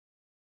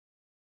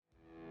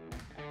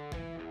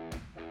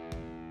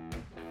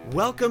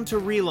Welcome to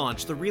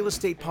RELaunch, the real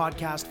estate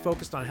podcast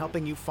focused on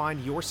helping you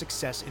find your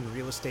success in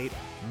real estate.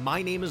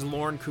 My name is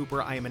Lauren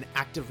Cooper. I am an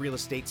active real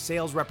estate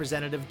sales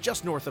representative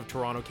just north of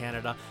Toronto,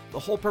 Canada. The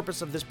whole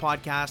purpose of this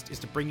podcast is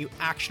to bring you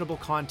actionable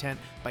content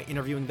by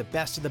interviewing the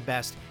best of the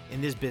best in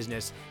this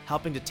business,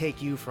 helping to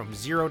take you from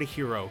zero to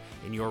hero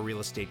in your real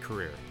estate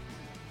career.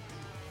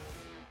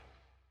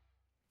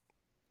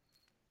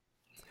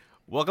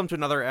 Welcome to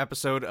another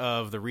episode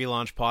of the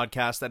RELaunch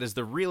Podcast. That is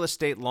the Real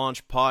Estate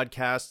Launch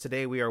Podcast.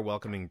 Today we are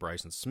welcoming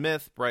Bryson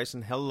Smith.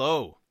 Bryson,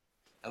 hello.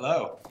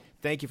 Hello.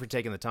 Thank you for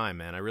taking the time,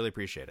 man. I really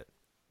appreciate it.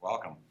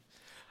 Welcome.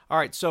 All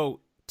right, so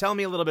tell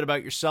me a little bit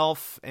about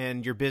yourself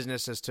and your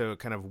business as to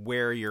kind of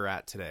where you're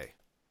at today.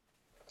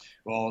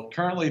 Well,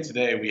 currently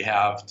today we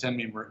have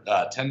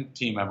 10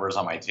 team members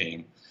on my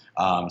team.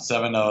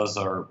 7 of those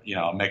are,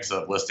 a mix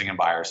of listing and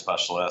buyer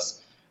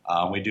specialists.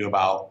 We do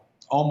about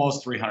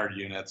almost 300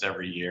 units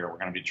every year. We're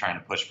going to be trying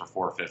to push for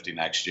 450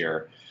 next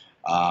year.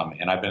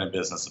 And I've been in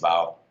business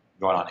about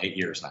going on 8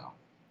 years now.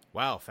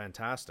 Wow,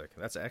 fantastic.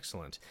 That's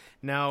excellent.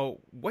 Now,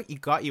 what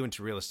got you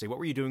into real estate? What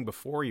were you doing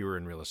before you were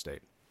in real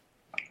estate?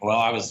 Well,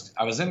 I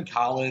was in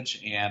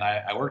college and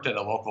I worked at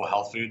a local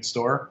health food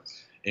store.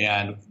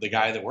 And the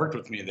guy that worked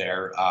with me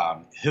there,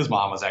 his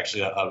mom was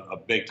actually a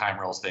big time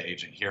real estate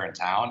agent here in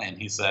town. And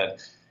he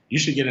said, you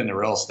should get into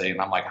real estate.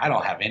 And I'm like, I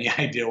don't have any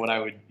idea what I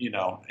would,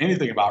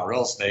 anything about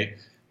real estate.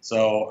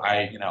 So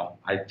I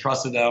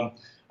trusted him.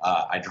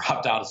 I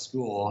dropped out of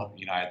school.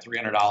 I had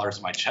 $300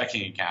 in my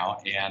checking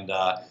account. And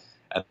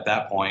at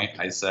that point,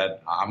 I said,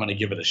 I'm going to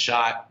give it a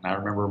shot. And I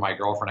remember my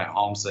girlfriend at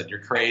home said,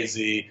 you're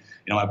crazy.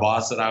 My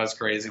boss said I was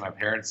crazy. My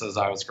parents says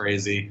I was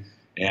crazy.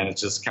 And it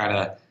just kind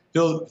of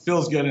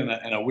feels good in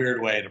a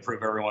weird way to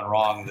prove everyone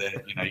wrong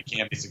that, you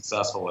can't be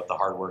successful with the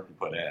hard work you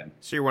put in.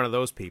 So you're one of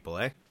those people,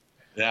 eh?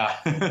 Yeah.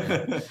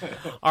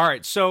 All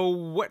right. So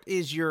what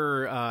is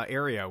your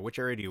area? Which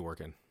area do you work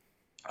in?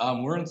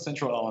 We're in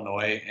central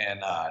Illinois and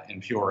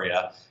in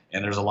Peoria,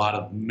 and there's a lot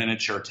of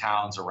miniature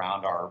towns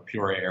around our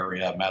Peoria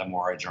area,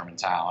 Metamora,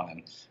 Germantown,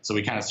 and so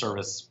we kind of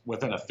service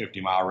within a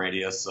 50-mile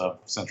radius of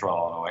central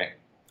Illinois.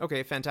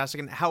 Okay, fantastic.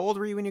 And how old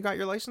were you when you got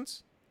your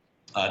license?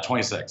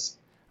 26.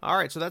 All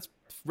right, so that's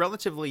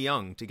relatively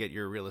young to get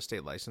your real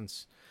estate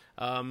license.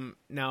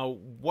 Now,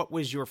 what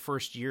was your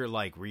first year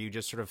like? Were you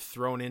just sort of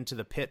thrown into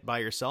the pit by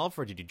yourself,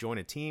 or did you join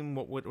a team?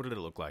 What did it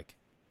look like?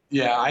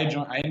 Yeah, I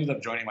ended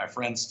up joining my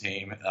friend's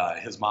team,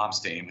 his mom's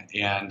team,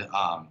 and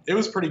it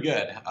was pretty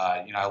good.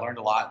 I learned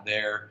a lot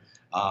there,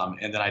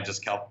 and then I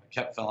just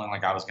kept feeling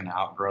like I was going to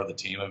outgrow the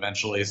team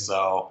eventually.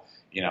 So,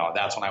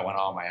 that's when I went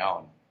on my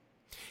own.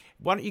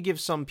 Why don't you give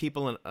some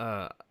people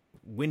a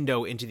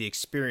window into the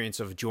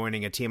experience of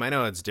joining a team? I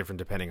know it's different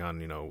depending on,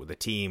 the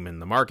team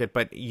and the market,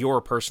 but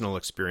your personal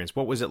experience,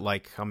 what was it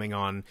like coming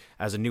on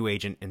as a new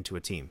agent into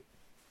a team?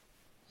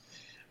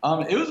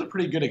 It was a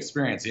pretty good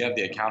experience. You have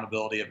the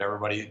accountability of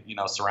everybody,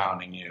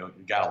 surrounding you.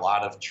 You've got a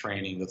lot of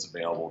training that's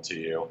available to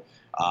you.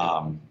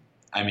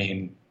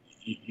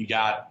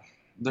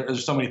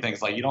 There's so many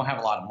things, like you don't have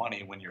a lot of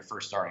money when you're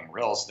first starting in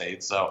real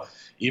estate. So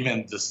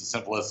even just as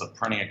simple as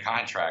printing a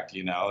contract,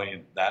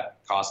 that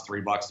costs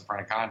 $3 to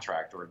print a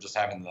contract, or just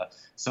having the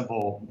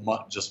simple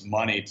just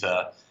money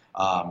to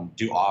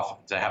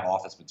have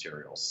office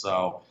materials.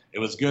 So it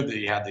was good that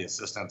you had the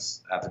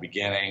assistance at the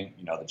beginning,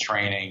 the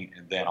training,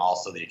 and then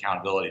also the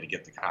accountability to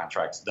get the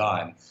contracts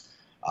done.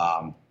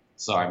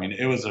 So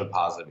it was a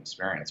positive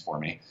experience for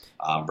me,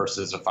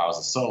 versus if I was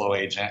a solo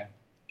agent.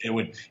 It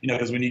would,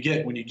 because when you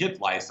get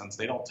licensed,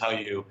 they don't tell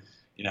you,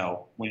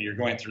 when you're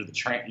going through the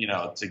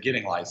to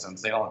getting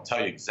licensed, they don't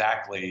tell you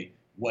exactly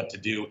what to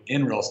do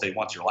in real estate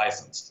once you're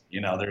licensed.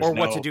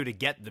 What to do to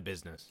get the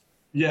business.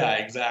 Yeah,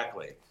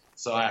 exactly.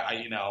 So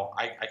I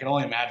can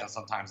only imagine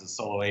sometimes as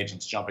solo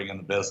agents jumping in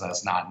the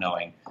business, not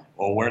knowing,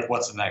 well,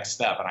 what's the next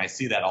step? And I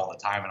see that all the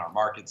time in our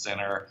market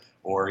center,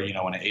 or,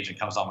 when an agent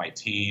comes on my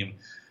team,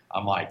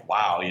 I'm like,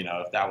 wow,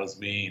 if that was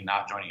me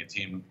not joining a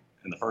team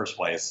in the first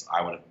place,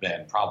 I would have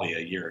been probably a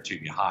year or two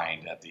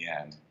behind at the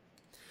end.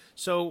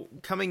 So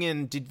coming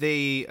in, did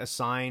they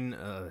assign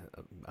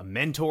a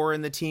mentor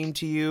in the team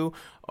to you,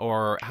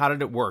 or how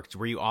did it work?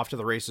 Were you off to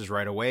the races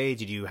right away?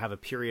 Did you have a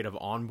period of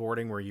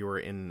onboarding where you were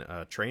in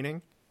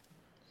training?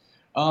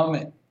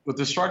 With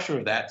the structure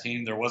of that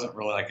team, there wasn't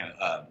really like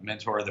a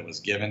mentor that was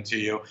given to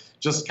you,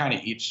 just kind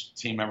of each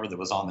team member that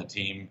was on the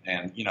team.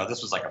 And,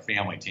 this was like a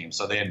family team,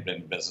 so they had been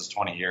in business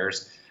 20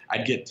 years.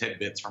 I'd get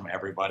tidbits from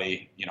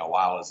everybody,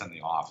 while I was in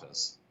the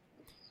office.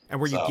 And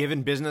were you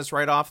given business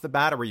right off the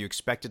bat, or were you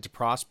expected to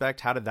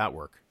prospect? How did that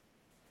work?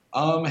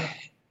 I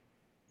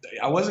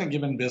wasn't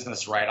given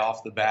business right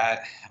off the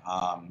bat.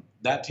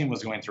 That team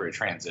was going through a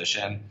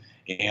transition.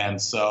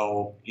 And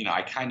so,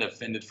 I kind of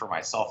fended for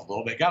myself a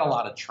little bit, got a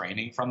lot of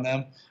training from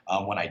them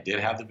when I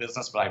did have the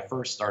business, but I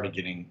first started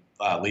getting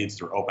leads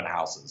through open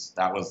houses.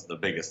 That was the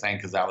biggest thing,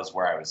 because that was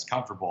where I was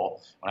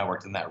comfortable when I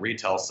worked in that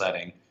retail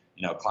setting.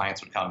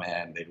 Clients would come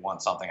in, they'd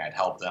want something, I'd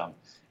help them.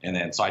 And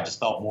then, so I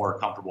just felt more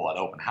comfortable at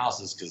open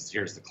houses because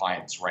here's the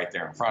clients right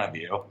there in front of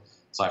you.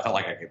 So I felt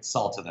like I could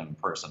sell to them in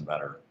person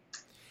better.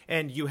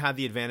 And you had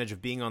the advantage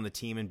of being on the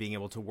team and being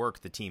able to work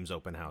the team's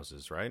open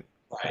houses, right?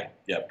 Right.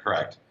 Yep.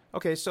 Correct.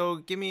 Okay, so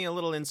give me a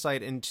little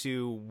insight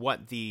into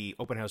what the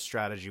open house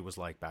strategy was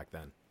like back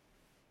then.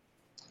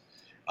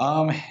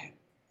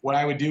 What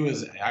I would do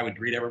is I would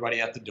greet everybody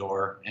at the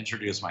door,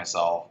 introduce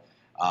myself,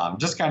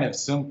 just kind of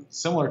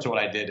similar to what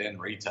I did in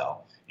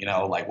retail.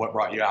 Like what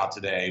brought you out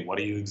today? What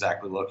are you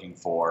exactly looking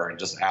for? And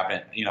just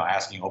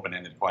asking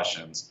open-ended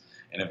questions.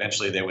 And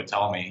eventually they would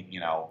tell me,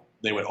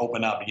 they would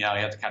open up, you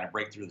have to kind of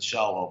break through the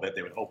shell a little bit.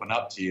 They would open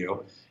up to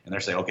you and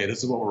they'd say, okay,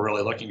 this is what we're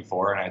really looking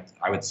for. And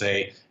I would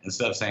say,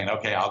 instead of saying,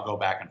 okay, I'll go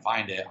back and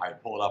find it, I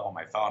would pull it up on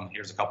my phone.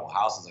 Here's a couple of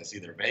houses. I see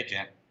they're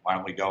vacant. Why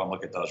don't we go and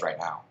look at those right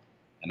now?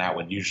 And that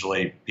would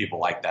usually, people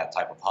like that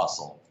type of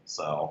hustle.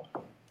 So.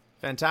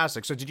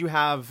 Fantastic. So did you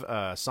have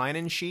a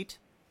sign-in sheet?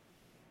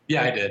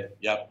 Yeah, I did.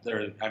 Yep.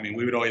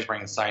 We would always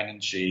bring a sign-in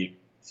sheet,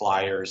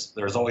 flyers.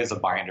 There's always a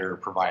binder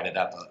provided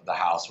at the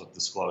house with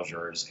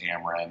disclosures,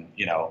 AMRIN,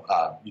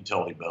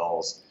 utility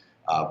bills,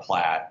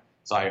 plat.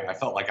 So I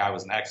felt like I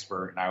was an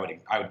expert, and I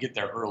would get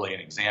there early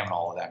and examine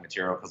all of that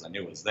material because I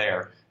knew it was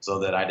there, so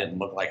that I didn't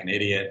look like an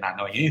idiot not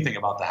knowing anything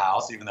about the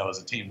house, even though it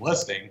was a team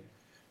listing.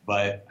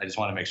 But I just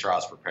wanted to make sure I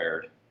was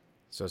prepared.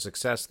 So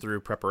success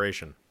through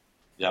preparation.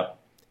 Yep.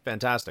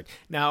 Fantastic.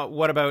 Now,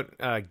 what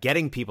about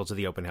getting people to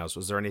the open house?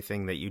 Was there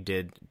anything that you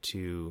did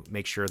to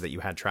make sure that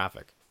you had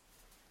traffic?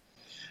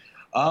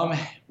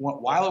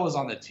 While I was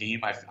on the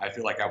team, I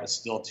feel like I was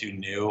still too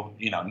new.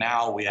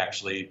 Now we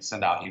actually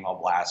send out email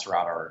blasts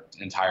throughout our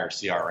entire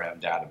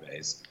CRM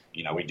database.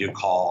 We do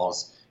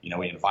calls.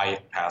 We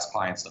invite past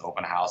clients to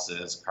open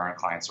houses, current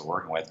clients we're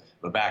working with.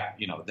 But back,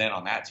 then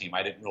on that team,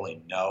 I didn't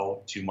really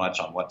know too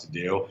much on what to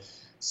do.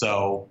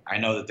 So I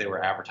know that they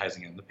were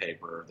advertising it in the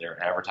paper.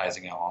 They're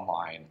advertising it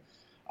online.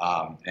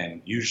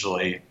 And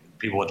usually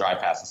people would drive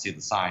past and see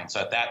the sign. So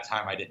at that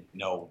time, I didn't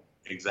know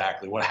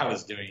exactly what I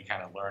was doing. You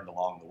kind of learned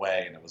along the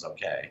way, and it was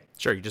okay.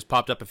 Sure. You just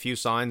popped up a few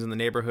signs in the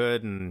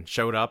neighborhood and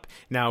showed up.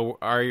 Now,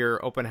 are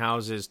your open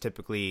houses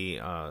typically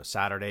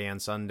Saturday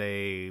and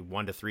Sunday,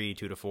 1 to 3,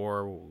 2 to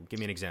 4? Give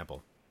me an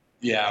example.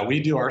 Yeah, we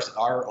do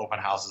our open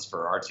houses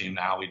for our team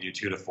now. We do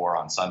 2 to 4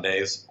 on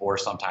Sundays, or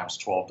sometimes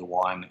 12 to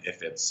 1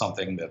 if it's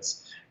something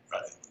that's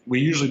we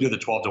usually do the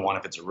 12 to 1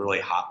 if it's a really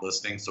hot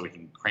listing, so we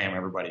can cram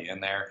everybody in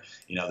there.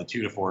 The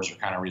 2 to 4s are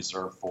kind of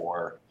reserved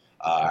for,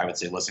 I would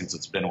say, listings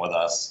that's been with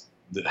us.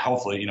 That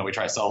hopefully, we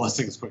try to sell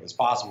listings as quick as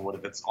possible.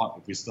 But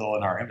if we're still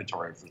in our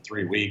inventory for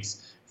 3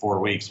 weeks, 4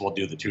 weeks, we'll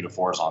do the 2 to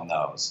 4s on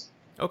those.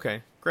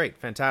 Okay, great,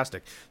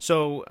 fantastic.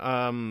 So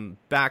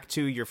back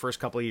to your first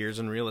couple of years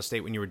in real estate,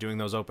 when you were doing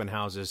those open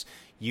houses,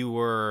 you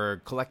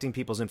were collecting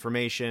people's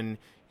information,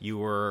 you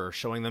were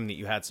showing them that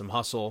you had some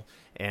hustle,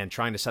 and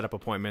trying to set up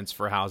appointments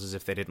for houses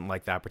if they didn't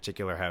like that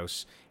particular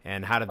house.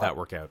 And how did that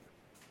work out?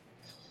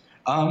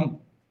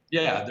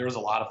 Yeah, there was a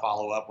lot of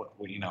follow-up.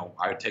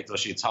 I would take those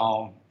sheets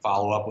home,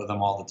 follow up with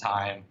them all the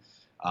time.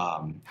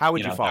 How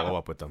would you follow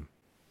up with them?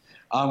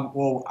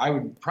 Well, I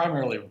would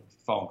primarily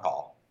phone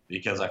call,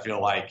 because I feel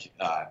like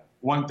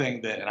one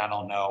thing that, and I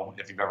don't know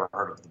if you've ever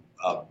heard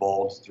of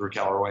Bold through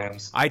Keller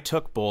Williams. I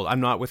took Bold.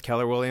 I'm not with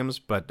Keller Williams,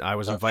 but I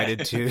was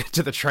invited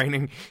to the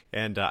training,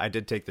 and I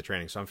did take the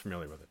training, so I'm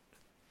familiar with it.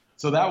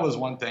 So that was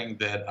one thing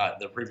that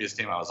the previous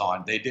team I was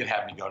on, they did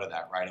have me go to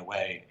that right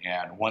away.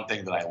 And one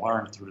thing that I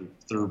learned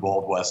through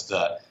Bold was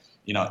to,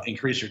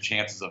 increase your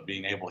chances of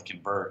being able to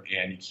convert.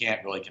 And you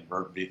can't really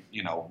convert,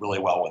 really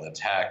well with a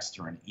text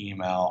or an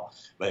email,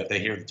 but if they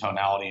hear the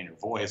tonality in your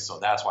voice. So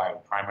that's why I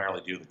would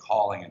primarily do the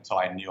calling until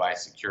I knew I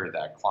secured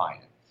that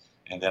client.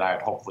 And then I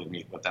would hopefully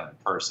meet with them in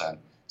person.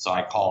 So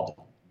I called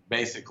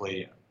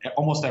basically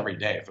almost every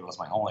day if it was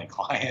my only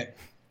client.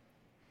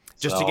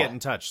 Just to get in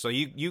touch. So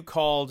you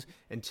called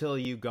until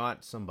you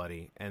got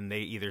somebody, and they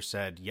either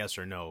said yes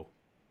or no.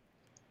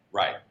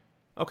 Right.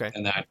 Okay.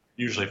 And then I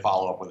usually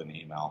follow up with an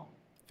email.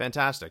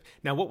 Fantastic.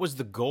 Now, what was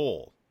the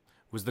goal?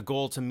 Was the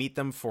goal to meet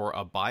them for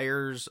a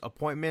buyer's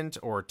appointment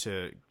or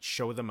to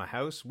show them a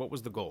house? What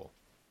was the goal?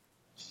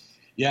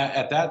 Yeah,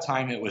 at that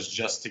time, it was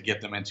just to get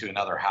them into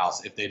another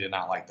house if they did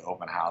not like the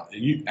open house.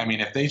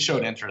 If they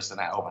showed interest in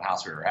that open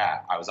house we were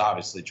at, I was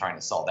obviously trying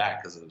to sell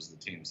that because it was the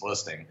team's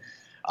listing.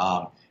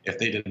 If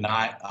they did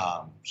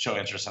not show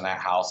interest in that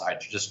house,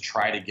 I'd just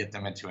try to get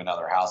them into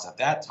another house. At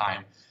that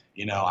time,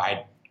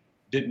 I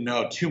didn't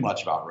know too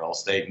much about real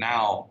estate.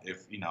 Now,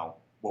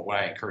 what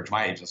I encourage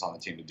my agents on the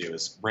team to do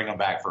is bring them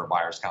back for a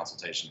buyer's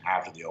consultation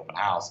after the open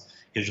house,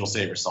 because you'll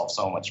save yourself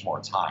so much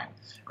more time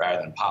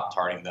rather than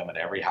pop-tarting them at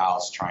every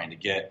house trying to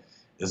get,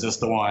 is this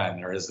the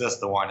one or is this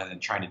the one, and then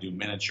trying to do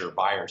miniature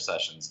buyer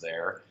sessions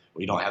there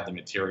where you don't have the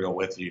material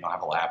with you, you don't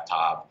have a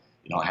laptop,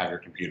 you don't have your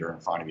computer in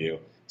front of you.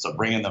 So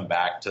bringing them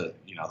back to,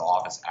 the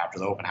office after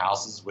the open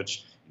houses,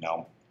 which,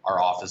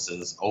 our office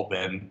is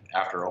open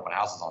after open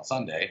houses on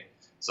Sunday.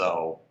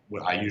 So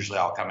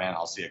I'll come in,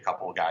 I'll see a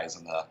couple of guys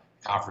in the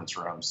conference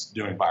rooms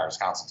doing buyer's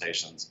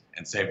consultations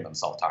and saving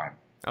themselves time.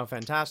 Oh,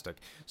 fantastic.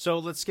 So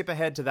let's skip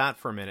ahead to that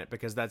for a minute,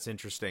 because that's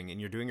interesting. And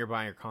you're doing your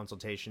buyer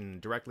consultation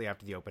directly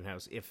after the open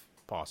house, if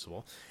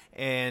possible.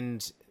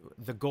 And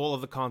the goal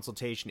of the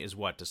consultation is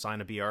what? To sign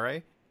a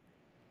BRA?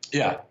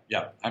 Yeah,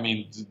 yeah. I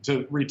mean,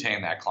 to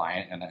retain that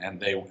client, and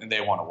they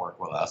want to work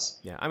with us.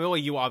 Yeah, I mean, well,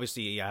 you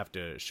have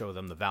to show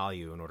them the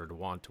value in order to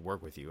want to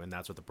work with you, and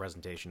that's what the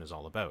presentation is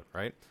all about,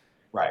 right?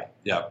 Right.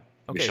 Yeah.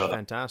 We Okay, show them.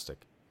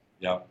 fantastic.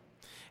 Yeah.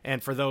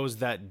 And for those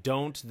that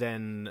don't,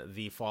 then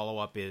the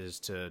follow-up is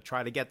to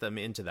try to get them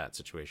into that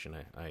situation,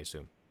 I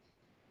assume.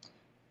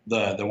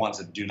 The ones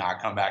that do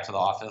not come back to the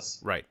office.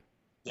 Right.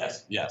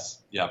 Yes.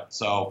 Yes. Yep.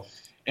 So,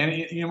 and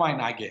you might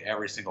not get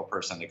every single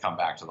person to come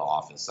back to the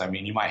office. I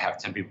mean, you might have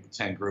 10 people,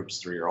 10 groups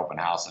through your open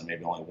house, and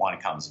maybe only one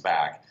comes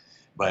back.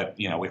 But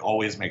we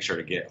always make sure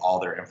to get all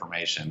their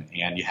information,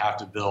 and you have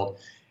to build,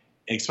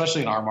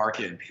 especially in our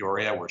market in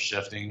Peoria, we're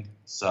shifting.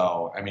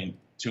 So, I mean,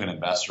 to an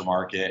investor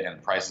market,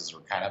 and prices are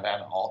kind of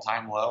at an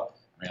all-time low.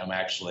 I mean, I'm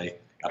actually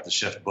got the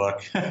shift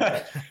book.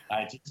 I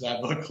teach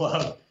that book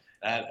club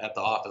at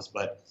the office,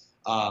 but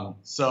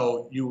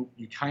so you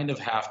kind of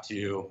have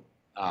to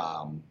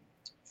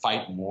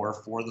fight more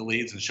for the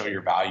leads and show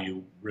your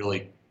value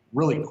really,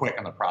 really quick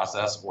in the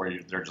process, or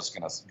they're just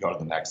going to go to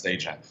the next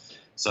agent.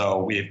 So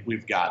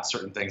we've got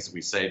certain things that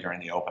we say during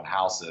the open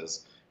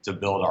houses to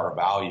build our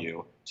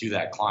value to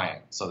that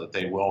client, so that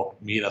they will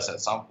meet us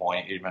at some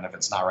point, even if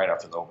it's not right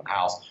after the open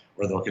house,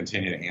 or they'll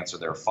continue to answer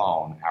their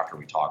phone after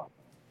we talk.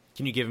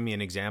 Can you give me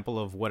an example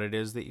of what it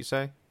is that you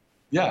say?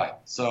 Yeah.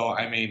 So,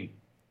 I mean,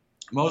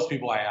 most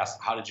people I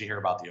ask, how did you hear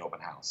about the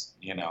open house?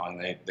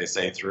 And they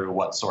say through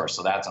what source.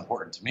 So that's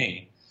important to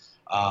me.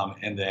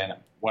 And then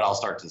what I'll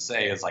start to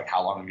say is like,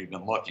 how long have you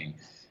been looking?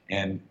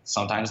 And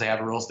sometimes they have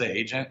a real estate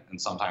agent, and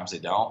sometimes they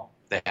don't.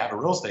 If they have a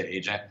real estate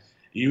agent,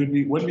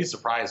 you wouldn't be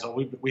surprised.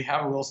 Well, we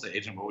have a real estate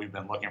agent, but we've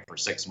been looking for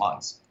 6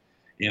 months.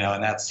 And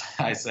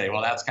I say,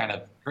 well, that's kind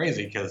of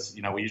crazy, because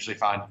we usually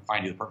find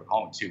you the perfect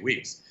home in 2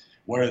 weeks.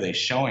 What are they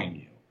showing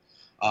you?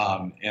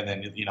 And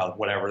then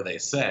whatever they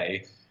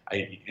say.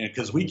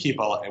 Because we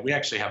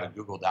actually have a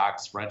Google Doc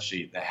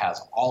spreadsheet that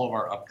has all of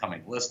our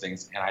upcoming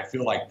listings, and I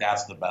feel like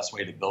that's the best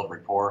way to build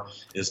rapport,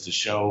 is to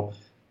show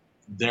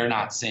they're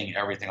not seeing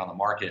everything on the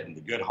market, and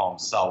the good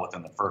homes sell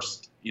within the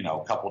first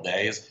couple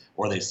days,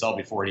 or they sell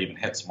before it even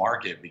hits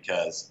market,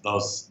 because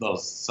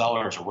those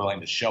sellers are willing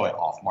to show it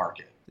off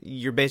market.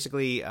 You're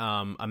basically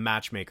a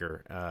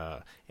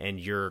matchmaker, and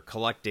you're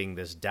collecting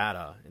this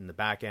data in the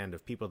back end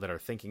of people that are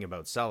thinking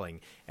about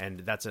selling,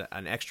 and that's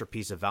an extra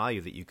piece of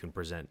value that you can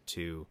present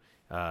to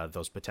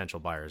those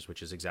potential buyers,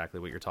 which is exactly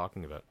what you're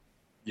talking about.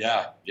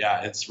 Yeah,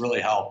 it's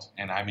really helped.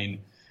 And I mean,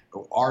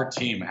 our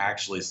team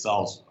actually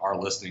sells our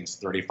listings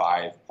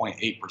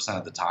 35.8%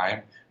 of the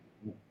time,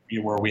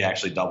 where we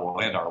actually double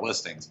in our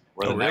listings,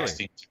 where the next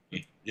team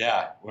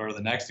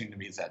to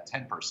me is at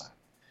 10%.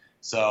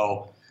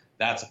 So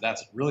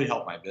that's really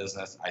helped my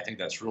business. I think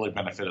that's really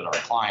benefited our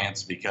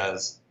clients,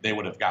 because they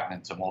would have gotten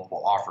into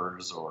multiple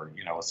offers, or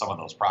some of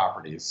those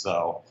properties.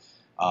 So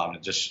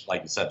it just,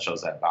 like you said,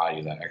 shows that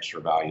value, that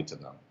extra value to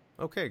them.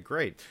 Okay,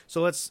 great.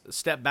 So let's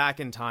step back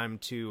in time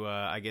to,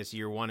 I guess,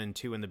 year 1 and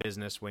 2 in the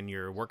business, when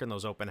you're working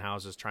those open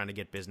houses, trying to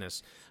get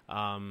business.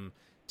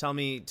 Tell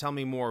me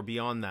more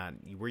beyond that.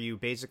 Were you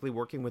basically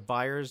working with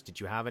buyers? Did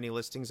you have any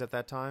listings at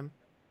that time?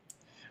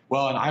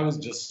 Well, and I was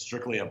just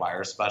strictly a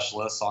buyer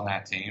specialist on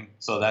that team,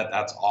 so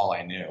that's all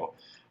I knew.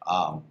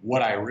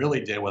 What I really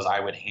did was I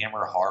would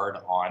hammer hard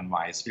on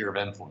my sphere of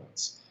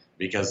influence,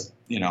 because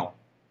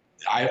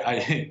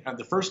I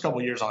the first couple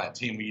of years on that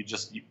team,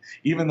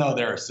 even though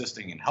they're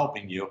assisting and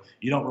helping you,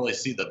 you don't really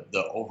see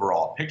the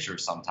overall picture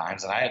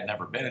sometimes. And I had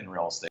never been in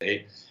real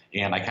estate,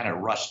 and I kind of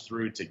rushed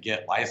through to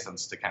get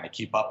licensed to kind of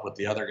keep up with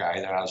the other guy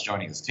that I was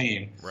joining his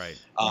team. Right.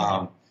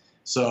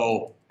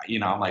 So,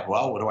 I'm like,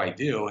 well, what do I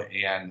do?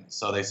 And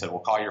so they said, well,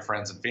 call your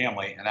friends and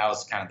family. And that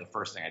was kind of the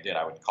first thing I did.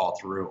 I would call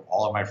through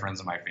all of my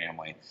friends and my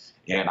family,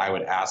 and I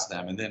would ask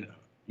them, and then,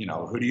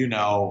 who do you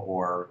know,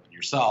 or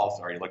yourself,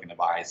 are you looking to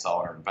buy,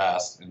 sell, or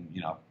invest? And,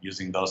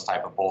 using those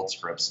type of bold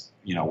scripts,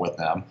 with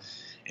them.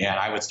 And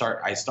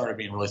I started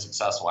being really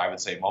successful. I would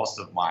say most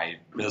of my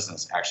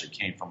business actually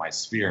came from my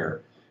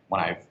sphere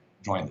when I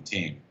joined the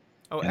team.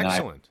 Oh, and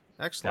excellent.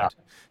 Excellent.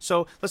 Yeah.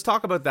 So let's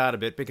talk about that a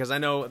bit, because I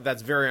know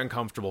that's very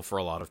uncomfortable for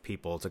a lot of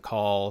people to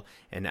call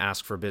and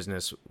ask for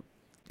business.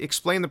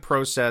 Explain the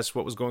process,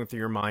 what was going through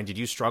your mind. Did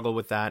you struggle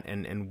with that?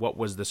 And what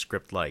was the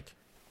script like?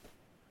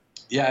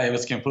 Yeah, it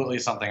was completely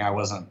something I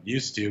wasn't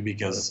used to,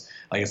 because,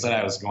 like I said,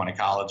 I was going to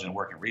college and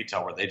working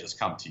retail, where they just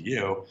come to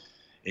you,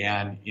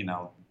 and,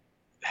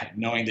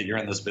 knowing that you're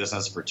in this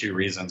business for 2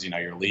 reasons,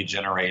 you're lead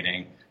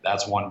generating,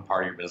 that's one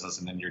part of your business,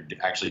 and then you're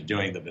actually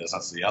doing the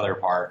business, the other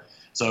part.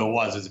 So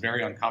it's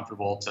very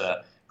uncomfortable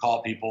to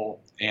call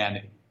people,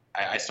 and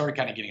I started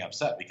kind of getting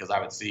upset, because I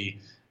would see,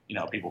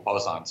 people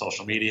post on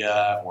social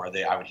media, or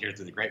I would hear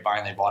through the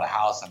grapevine they bought a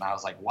house, and I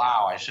was like,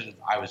 wow,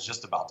 I was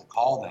just about to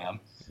call them.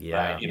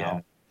 Yeah.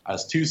 But, I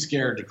was too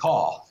scared to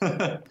call.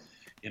 I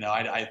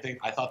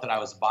thought that I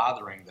was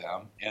bothering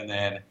them. And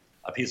then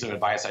a piece of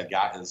advice I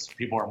got is,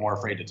 people are more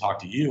afraid to talk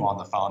to you on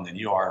the phone than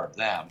you are of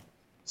them.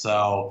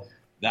 So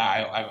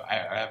that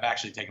I've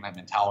actually taken that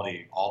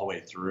mentality all the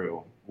way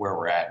through, where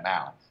we're at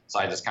now. So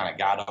I just kind of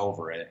got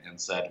over it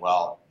and said,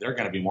 well, they're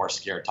going to be more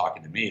scared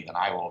talking to me than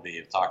I will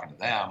be talking to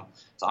them.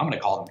 So I'm going to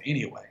call them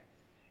anyway.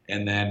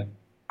 And then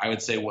I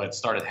would say what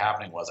started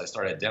happening was I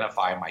started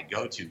identifying my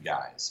go-to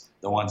guys,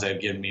 the ones that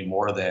have given me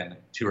more than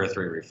 2 or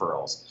 3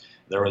 referrals.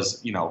 There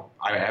was,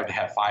 I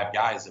had 5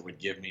 guys that would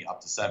give me up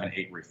to 7,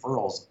 8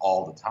 referrals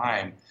all the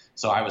time.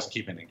 So I was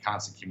keeping in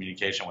constant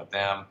communication with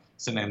them,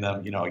 sending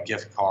them, a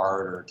gift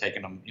card or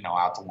taking them,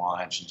 out to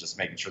lunch and just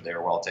making sure they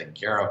were well taken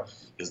care of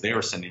because they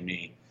were sending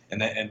me.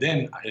 And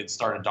then it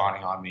started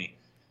dawning on me,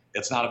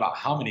 it's not about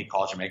how many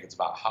calls you make, it's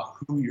about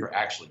who you're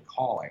actually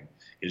calling.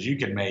 Because you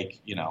can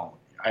make,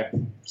 I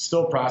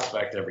still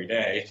prospect every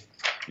day.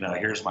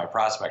 Here's my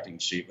prospecting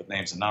sheet with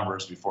names and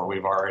numbers before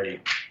we've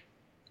already,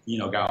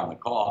 got on the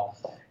call.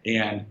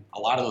 And a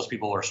lot of those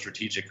people are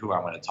strategic who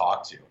I'm going to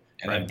talk to.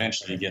 And then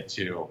eventually you get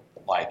to,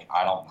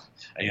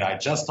 I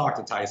just talked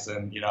to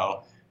Tyson,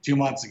 2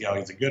 months ago.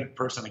 He's a good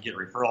person to get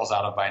referrals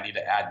out of, but I need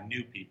to add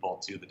new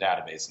people to the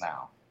database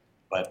now.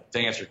 But to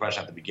answer your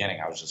question at the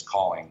beginning, I was just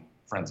calling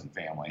friends and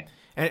family.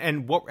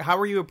 And how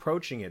are you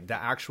approaching it, the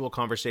actual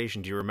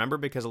conversation? Do you remember?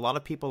 Because a lot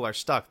of people are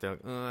stuck. They're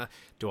like,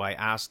 do I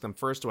ask them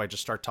first? Do I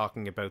just start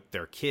talking about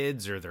their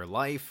kids or their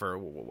life?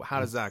 Or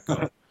how does that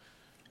go?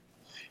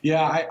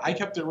 Yeah, I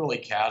kept it really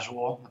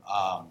casual.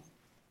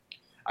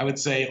 I would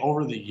say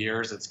over the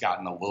years, it's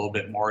gotten a little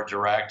bit more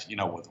direct,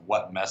 with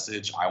what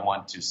message I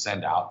want to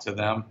send out to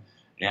them.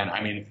 And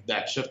I mean,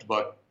 that shift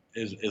book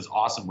is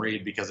awesome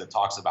read because it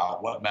talks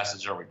about what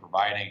message are we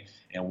providing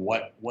and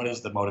what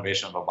is the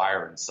motivation of a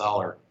buyer and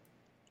seller.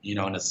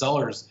 And the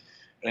sellers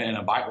and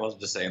a buyer,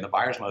 in the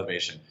buyer's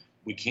motivation,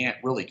 we can't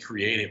really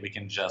create it. We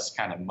can just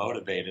kind of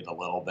motivate it a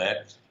little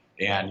bit.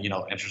 And,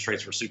 interest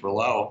rates were super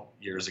low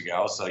years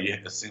ago. So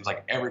it seems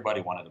like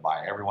everybody wanted to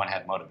buy. Everyone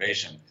had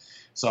motivation.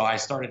 So I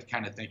started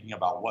kind of thinking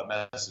about what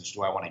message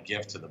do I want to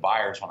give to the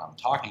buyers when I'm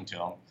talking to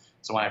them.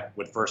 So when I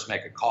would first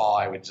make a call,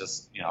 I would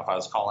just, if I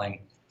was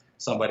calling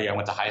somebody I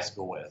went to high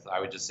school with, I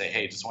would just say,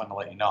 hey, just wanted to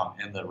let you know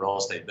I'm in the real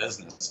estate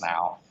business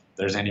now. If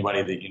there's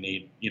anybody that you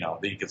need,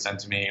 that you could send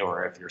to me,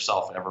 or if you're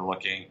ever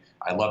looking,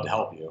 I'd love to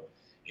help you.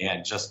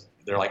 And just,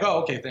 they're like,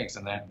 oh, okay, thanks.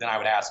 And then I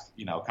would ask,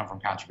 come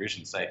from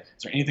contribution, say,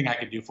 is there anything I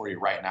could do for you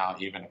right now,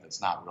 even if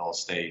it's not real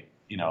estate,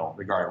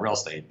 regarding real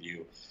estate? Do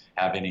you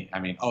have any,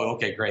 oh,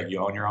 okay, great. You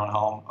own your own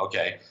home?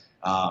 Okay.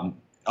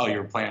 Oh,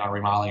 you're planning on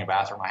remodeling a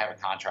bathroom? I have a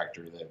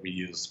contractor that we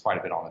use quite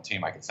a bit on the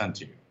team I could send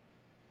to you.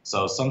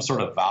 So some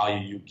sort of value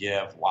you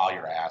give while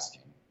you're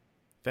asking.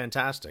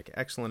 Fantastic.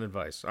 Excellent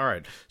advice. All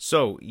right.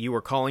 So you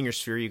were calling your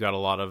sphere. You got a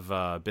lot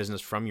of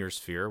business from your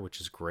sphere,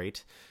 which is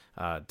great.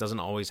 Doesn't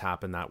always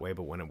happen that way,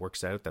 but when it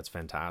works out, that's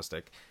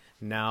fantastic.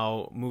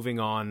 Now, moving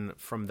on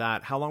from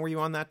that, how long were you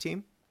on that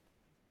team?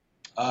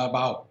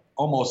 About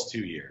almost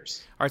 2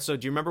 years. All right. So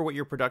do you remember what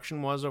your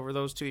production was over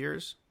those 2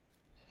 years?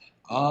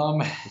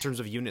 In terms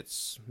of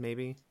units,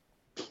 maybe?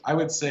 I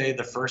would say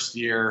the first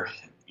year,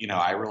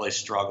 I really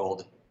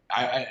struggled.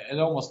 I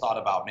almost thought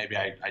about maybe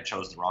I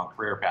chose the wrong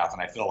career path,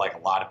 and I feel like a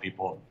lot of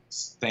people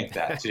think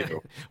that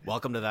too.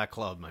 Welcome to that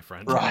club, my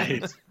friend.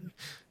 Right.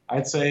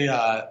 I'd say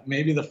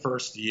maybe the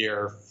first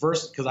year,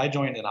 because I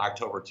joined in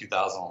October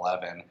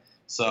 2011.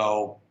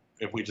 So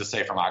if we just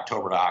say from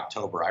October to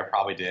October, I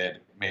probably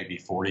did maybe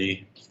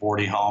 40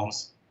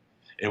 homes.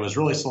 It was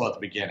really slow at the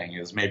beginning.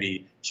 It was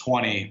maybe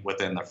 20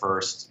 within the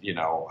first,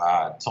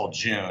 till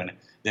June.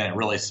 Then it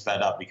really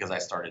sped up because I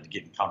started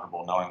getting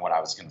comfortable knowing what I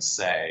was going to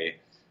say.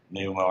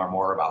 Knew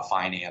more about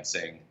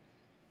financing,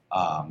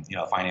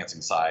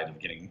 financing side of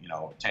getting,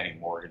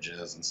 obtaining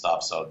mortgages and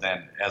stuff. So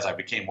then as I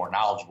became more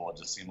knowledgeable, it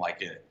just seemed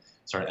like it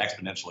started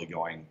exponentially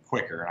going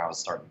quicker, and I was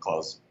starting to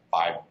close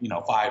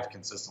 5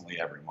 consistently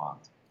every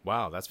month.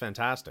 Wow, that's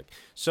fantastic.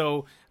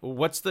 So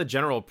what's the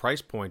general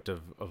price point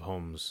of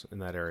homes in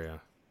that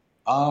area?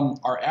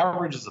 Our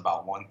average is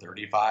about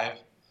 135,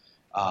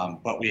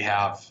 but we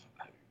have,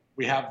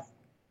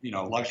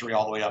 luxury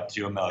all the way up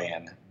to $1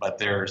 million, but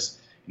there's,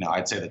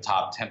 I'd say the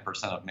top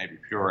 10% of maybe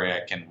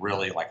Peoria can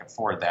really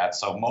afford that.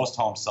 So most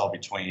homes sell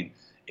between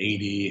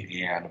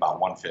 80 and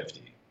about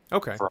 150.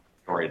 Okay. For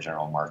Peoria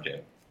general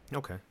market.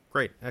 Okay,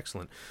 great.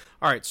 Excellent.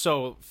 All right.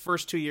 So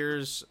first 2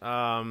 years,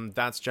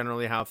 that's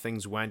generally how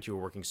things went. You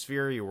were working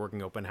sphere, you were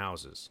working open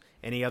houses.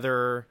 Any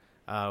other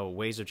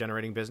ways of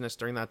generating business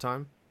during that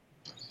time?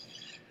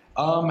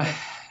 That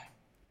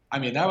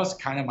was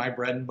kind of my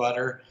bread and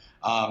butter.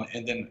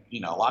 And then,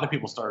 a lot of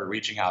people started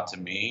reaching out to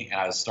me, and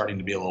I was starting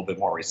to be a little bit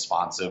more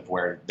responsive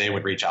where they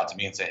would reach out to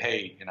me and say,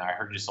 hey, I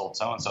heard you sold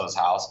so-and-so's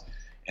house.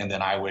 And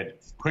then I would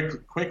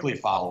quickly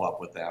follow up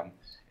with them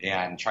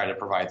and try to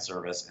provide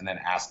service and then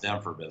ask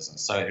them for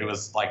business. So it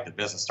was like the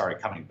business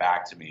started coming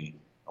back to me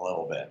a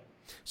little bit.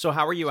 So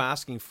how are you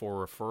asking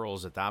for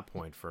referrals at that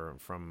point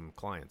from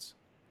clients?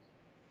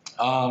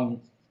 I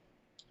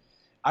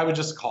would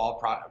just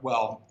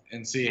call,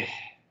 and see.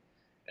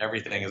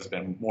 Everything has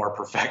been more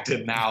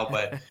perfected now,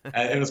 but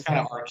it was kind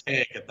of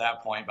archaic at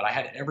that point. But I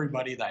had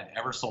everybody that had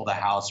ever sold a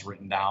house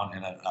written down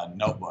in a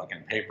notebook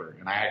and paper.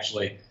 And I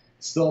actually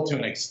still, to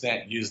an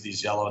extent, use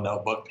these yellow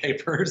notebook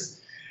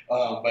papers.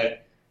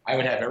 But I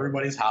would have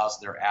everybody's house,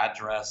 their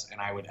address, and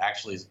I would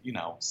actually,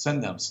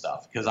 send them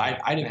stuff because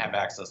I didn't have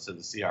access to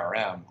the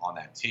CRM on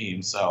that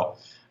team. So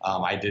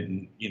I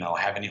didn't,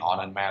 have any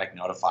automatic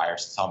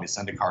notifiers to tell me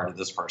send a card to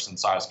this person.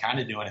 So I was kind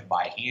of doing it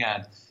by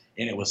hand,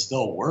 and it was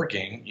still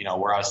working,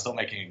 where I was still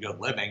making a good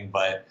living,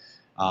 but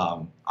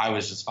I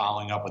was just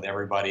following up with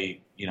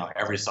everybody,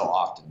 every so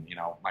often.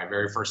 My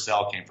very first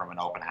sale came from an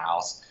open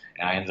house,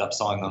 and I ended up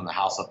selling them the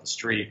house up the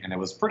street, and it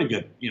was pretty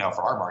good,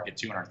 for our market,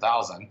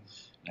 200,000.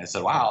 And I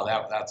said, wow,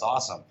 that's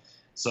awesome.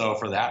 So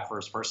for that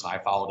first person, I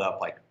followed up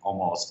like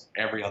almost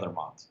every other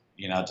month,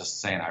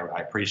 just saying I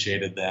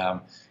appreciated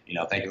them,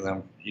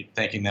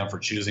 thanking them for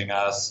choosing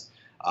us,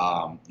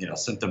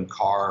 sent them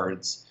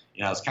cards.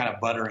 I was kind of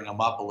buttering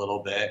them up a little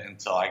bit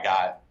until I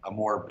got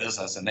more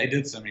business, and they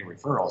did send me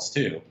referrals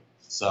too.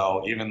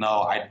 So even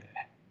though I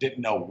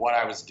didn't know what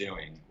I was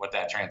doing with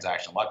that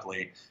transaction,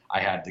 luckily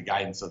I had the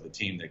guidance of the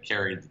team that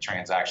carried the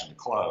transaction to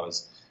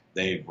close.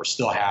 They were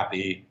still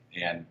happy.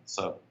 And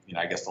so,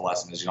 I guess the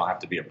lesson is you don't have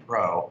to be a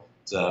pro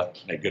to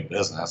make good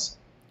business.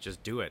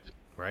 Just do it,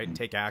 right? Mm-hmm.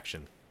 Take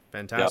action.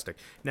 Fantastic.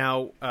 Yep.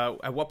 Now,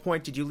 at what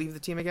point did you leave the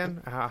team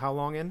again? How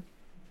long in?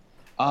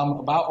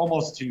 About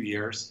almost 2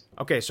 years.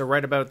 Okay, so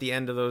right about at the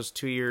end of those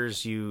 2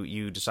 years,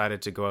 you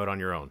decided to go out on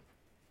your own.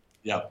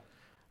 Yep.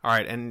 All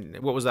right, and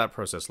what was that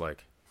process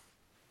like?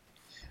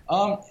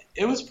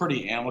 It was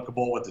pretty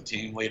amicable with the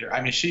team leader.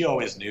 I mean, she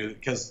always knew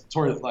because,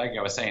 like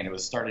I was saying, it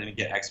was starting to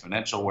get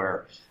exponential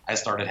where I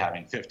started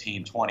having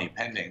 15, 20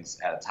 pendings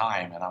at a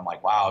time. And I'm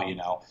like, wow,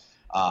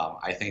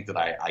 I think that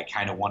I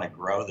kind of want to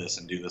grow this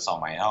and do this on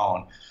my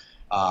own.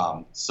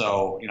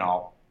 So,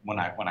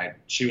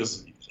 she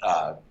was,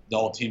 the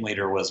old team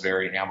leader was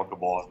very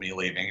amicable with me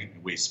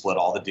leaving. We split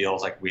all the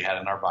deals like we had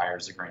in our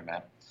buyer's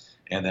agreement.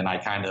 And then I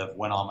kind of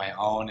went on my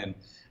own, and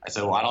I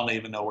said, well, I don't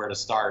even know where to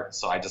start.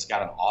 So I just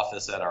got an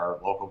office at our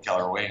local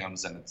Keller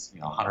Williams, and it's,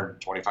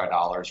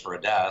 $125 for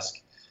a desk.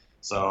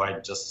 So I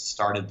just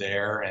started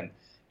there and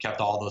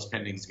kept all those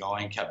pendings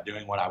going, kept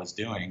doing what I was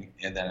doing,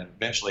 and then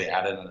eventually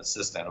added an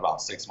assistant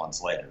about 6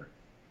 months later.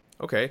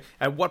 Okay.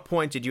 At what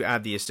point did you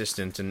add the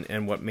assistant,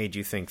 and what made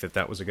you think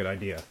that was a good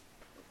idea?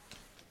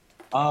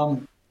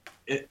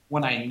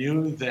 When I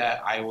knew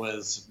that I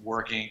was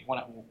working,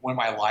 when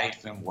my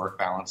life and work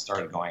balance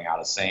started going out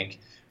of sync,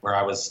 where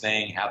I was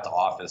staying at the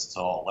office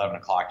till 11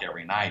 o'clock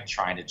every night,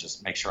 trying to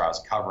just make sure I was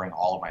covering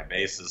all of my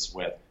bases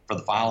for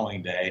the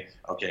following day.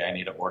 Okay, I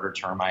need to order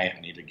termite. I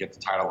need to get the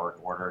title work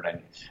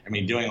ordered.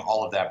 Doing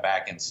all of that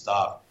back end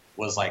stuff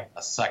was like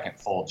a second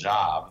full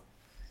job.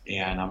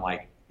 And I'm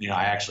like,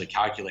 I actually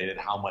calculated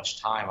how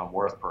much time I'm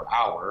worth per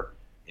hour.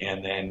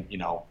 And then,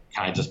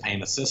 kind of just paying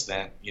an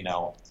assistant,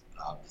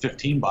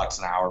 $15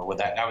 an hour with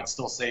that would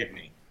still save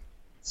me.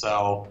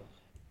 So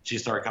she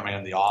started coming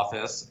in the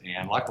office,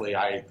 and luckily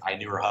I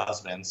knew her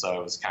husband, so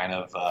it was kind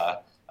of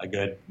a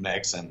good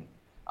mix. And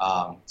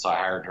so I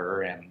hired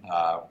her and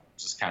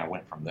just kind of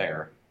went from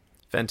there.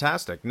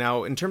 Fantastic.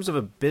 Now, in terms of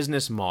a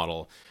business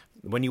model,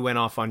 when you went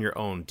off on your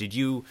own, did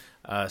you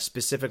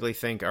specifically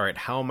think, all right,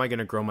 how am I going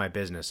to grow my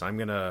business? I'm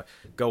going to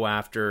go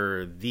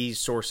after these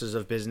sources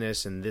of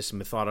business in this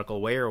methodical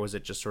way, or was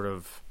it just sort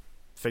of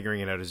figuring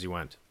it out as you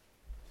went?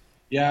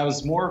 Yeah, I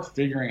was more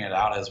figuring it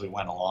out as we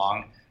went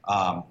along.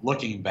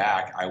 Looking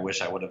back, I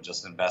wish I would have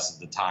just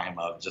invested the time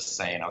of just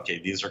saying, okay,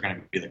 these are going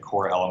to be the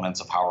core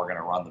elements of how we're going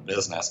to run the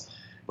business.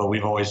 But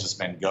we've always just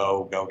been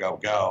go, go, go,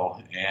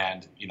 go.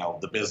 And,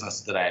 the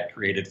business that I had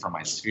created for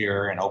my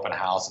sphere and open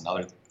house and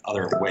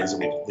other ways that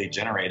we lead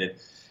generated,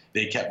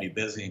 they kept me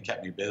busy.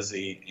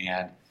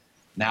 And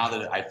now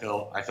that I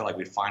feel like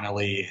we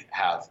finally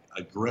have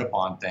a grip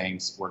on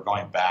things, we're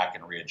going back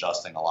and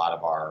readjusting a lot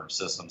of our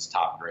systems,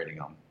 top grading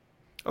them.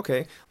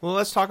 Okay, well,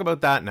 let's talk about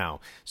that now.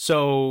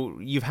 So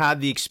you've had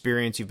the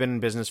experience, you've been in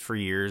business for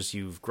years,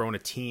 you've grown a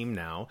team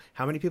now.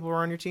 How many people are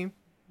on your team?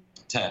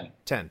 10.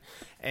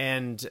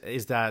 And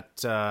is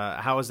that,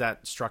 how is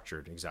that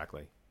structured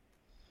exactly?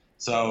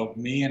 So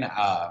me and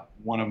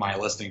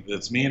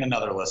it's me and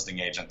another listing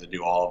agent that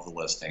do all of the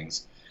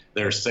listings.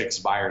 There's 6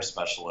 buyer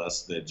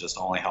specialists that just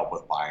only help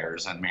with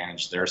buyers and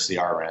manage their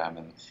CRM.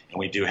 And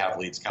we do have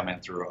leads come in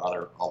through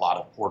a lot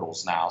of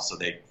portals now, so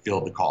they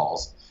field the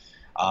calls.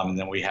 And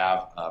then we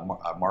have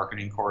a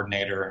marketing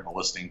coordinator, a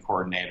listing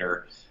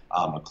coordinator,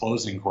 a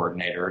closing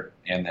coordinator,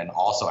 and then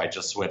also I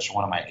just switched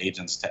one of my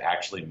agents to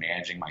actually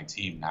managing my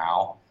team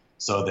now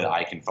so that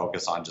I can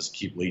focus on just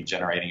keep lead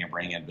generating and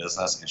bringing in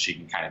business, and she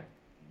can kind of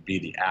be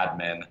the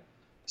admin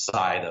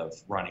side of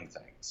running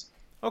things.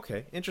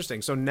 Okay,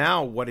 interesting. So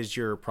now what does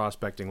your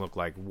prospecting look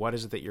like? What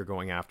is it that you're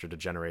going after to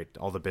generate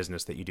all the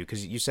business that you do?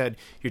 Because you said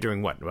you're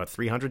doing what, about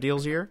 300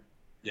 deals a year?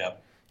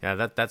 Yep.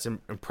 Yeah, that's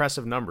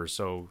impressive numbers.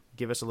 So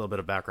give us a little bit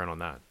of background on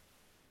that.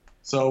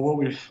 So what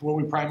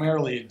we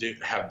primarily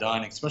have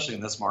done, especially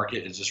in this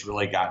market, is just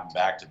really gotten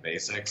back to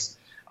basics.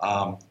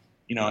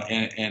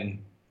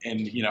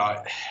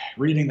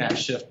 Reading that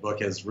Shift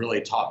book has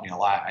really taught me a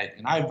lot.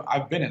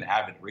 I've been an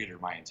avid reader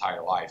my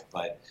entire life,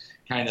 but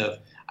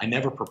I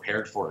never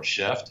prepared for a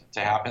shift to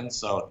happen.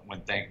 So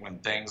when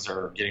things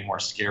are getting more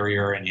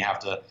scarier and you have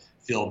to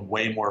field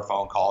way more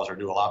phone calls or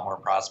do a lot more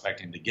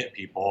prospecting to get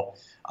people.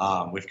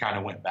 We've kind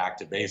of went back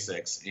to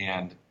basics,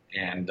 and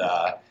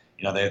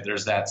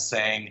there's that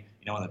saying,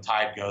 when the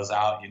tide goes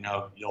out,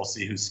 you'll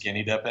see who's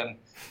skinny dipping.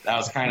 That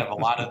was kind of a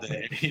lot of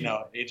the,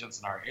 agents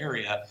in our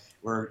area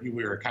where we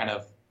were kind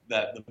of,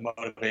 that the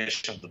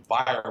motivation of the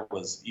buyer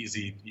was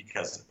easy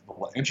because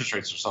interest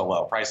rates are so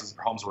low. Prices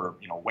for homes were,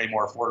 way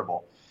more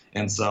affordable.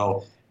 And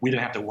so we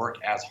didn't have to work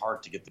as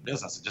hard to get the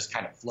business. It just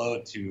kind of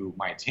flowed to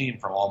my team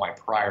from all my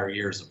prior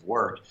years of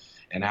work.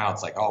 And now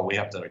it's like, oh, we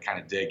have to kind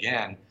of dig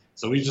in.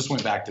 So we just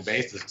went back to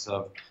basics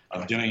of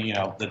doing,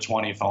 the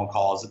 20 phone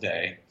calls a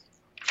day.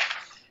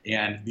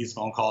 And these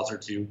phone calls are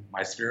to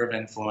my sphere of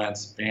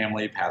influence,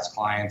 family, past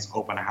clients,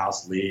 open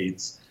house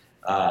leads.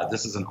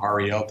 This is an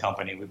REO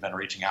company. We've been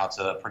reaching out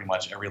to pretty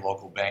much every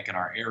local bank in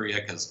our area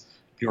because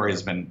Peoria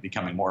has been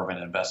becoming more of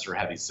an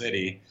investor-heavy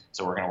city.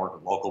 So we're going to work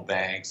with local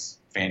banks,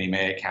 Fannie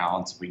Mae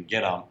accounts. We can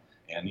get them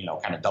and,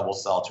 kind of double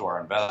sell to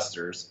our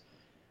investors.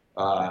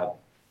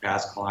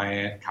 Past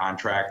client,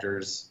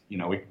 contractors,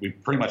 we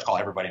pretty much call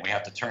everybody. We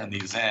have to turn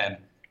these in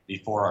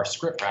before our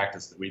script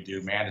practice that we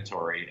do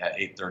mandatory at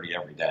 8:30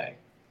 every day.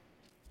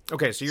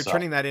 Okay, so you're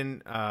turning that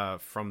in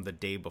from the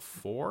day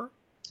before?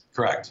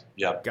 Correct.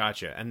 Yep.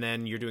 Gotcha. And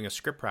then you're doing a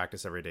script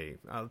practice every day.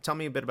 Tell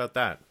me a bit about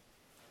that.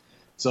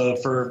 So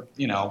for,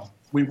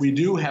 we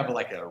do have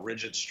like a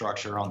rigid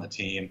structure on the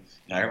team.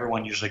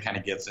 Everyone usually kind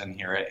of gets in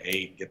here at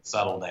 8, gets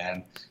settled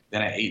in.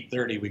 Then at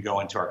 8:30, we go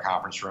into our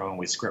conference room.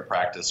 We script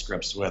practice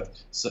scripts with,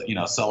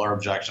 seller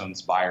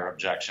objections, buyer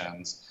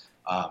objections.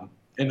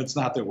 And it's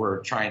not that we're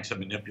trying to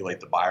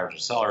manipulate the buyer or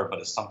seller, but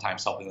it's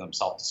sometimes helping them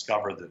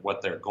self-discover that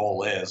what their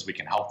goal is, we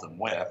can help them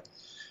with.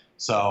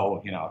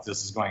 So, if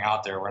this is going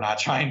out there, we're not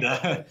trying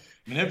to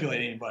manipulate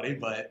anybody,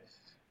 but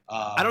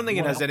I don't think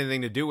it has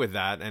anything to do with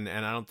that, and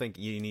I don't think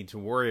you need to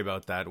worry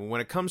about that.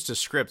 When it comes to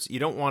scripts, you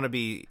don't want to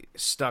be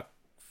stuck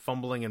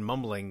fumbling and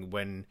mumbling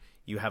when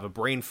you have a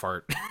brain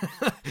fart.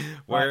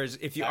 Whereas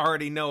if you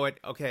already know it,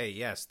 okay,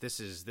 yes, this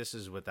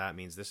is what that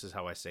means. This is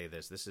how I say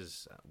this. This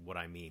is what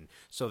I mean.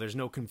 So there's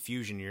no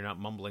confusion. You're not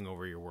mumbling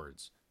over your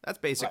words. That's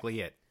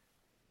basically it.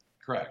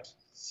 Correct.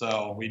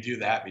 So we do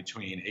that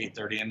between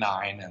 8:30 and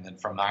 9, and then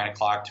from 9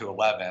 o'clock to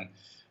 11,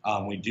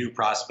 we do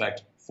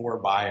prospect for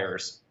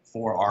buyers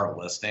for our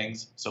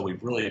listings. So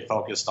we've really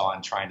focused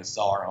on trying to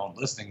sell our own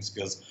listings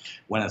because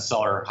when a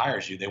seller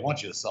hires you, they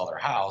want you to sell their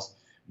house.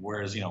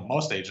 Whereas,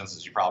 most agents,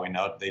 as you probably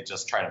know, they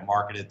just try to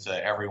market it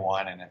to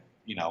everyone. And,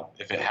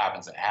 if it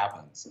happens, it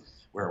happens.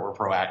 Where we're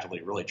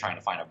proactively really trying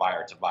to find a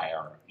buyer to buy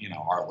our,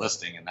 our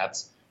listing. And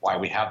that's why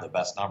we have the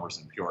best numbers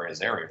in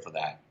Peoria's area for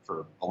that,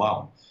 for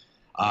alone.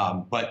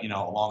 But,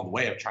 along the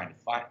way of trying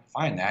to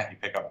find that, you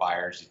pick up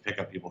buyers, you pick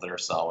up people that are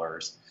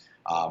sellers.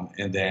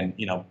 And then,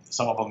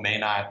 some of them may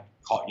not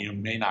call,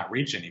 may not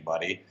reach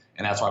anybody.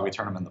 And that's why we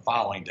turn them in the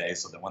following day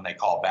so that when they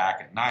call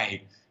back at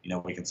night,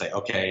 we can say,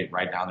 okay,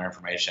 write down their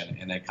information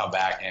and then come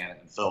back and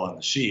fill in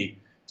the sheet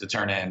to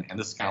turn in. And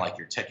this is kind of like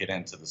your ticket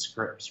into the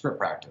script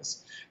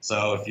practice.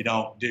 So if you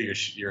don't do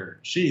your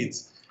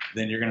sheets,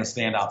 then you're going to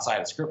stand outside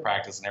of script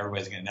practice and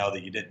everybody's going to know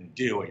that you didn't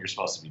do what you're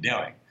supposed to be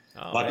doing.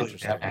 Oh, luckily, we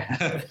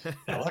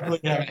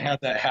haven't had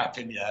that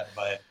happen yet.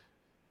 But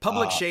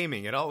public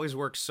shaming, it always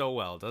works so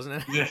well, doesn't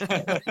it?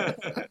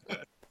 Yeah.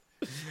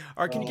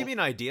 All right, can you give me an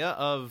idea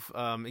of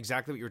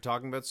exactly what you're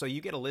talking about? So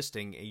you get a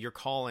listing, you're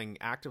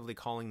actively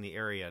calling the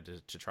area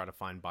to try to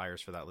find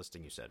buyers for that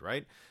listing you said,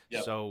 right?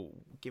 Yep. So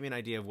give me an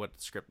idea of what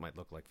the script might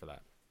look like for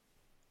that.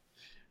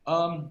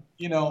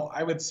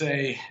 I would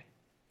say,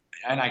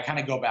 and I kind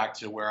of go back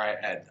to where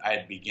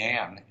I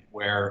began,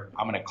 where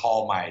I'm going to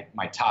call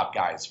my top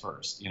guys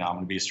first. I'm going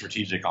to be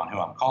strategic on who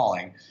I'm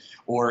calling.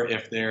 Or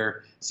if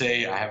they're,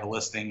 say I have a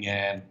listing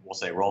in, we'll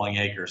say Rolling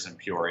Acres in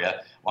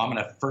Peoria, well, I'm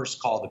going to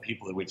first call the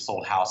people that we've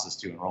sold houses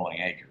to in Rolling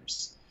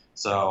Acres.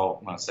 So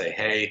I'm going to say,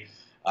 hey,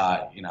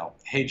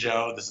 hey,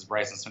 Joe, this is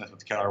Bryson Smith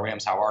with Keller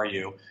Williams. How are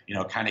you?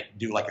 Kind of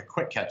do like a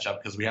quick catch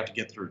up because we have to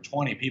get through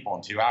 20 people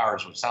in 2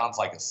 hours, which sounds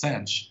like a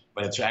cinch,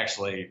 but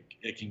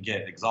it can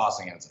get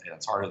exhausting and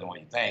it's harder than what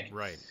you think.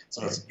 Right.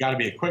 So it's got to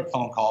be a quick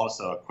phone call.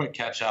 So a quick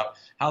catch up.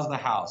 How's the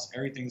house?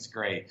 Everything's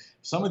great.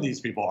 Some of these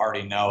people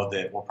already know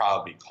that we'll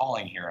probably be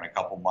calling here in a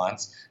couple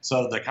months.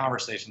 So the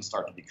conversations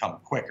start to become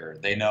quicker.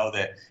 They know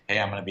that, hey,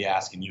 I'm going to be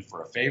asking you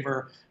for a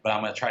favor, but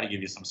I'm going to try to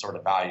give you some sort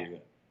of value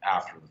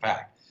after the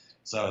fact.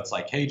 So it's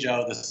like, hey,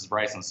 Joe, this is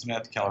Bryson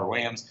Smith, Keller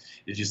Williams.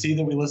 Did you see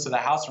that we listed a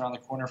house around the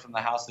corner from the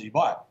house that you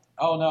bought?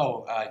 Oh,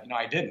 no,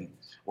 I didn't.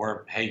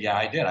 Or, hey, yeah,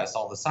 I did. I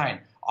saw the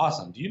sign.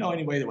 Awesome. Do you know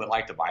anybody that would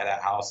like to buy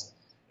that house?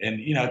 And,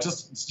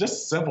 it's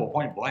just simple,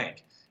 point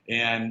blank.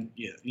 And,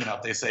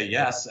 if they say,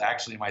 yes,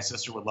 actually, my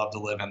sister would love to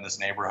live in this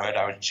neighborhood.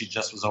 She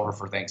just was over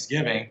for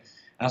Thanksgiving. And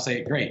I'll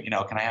say, great,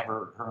 can I have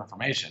her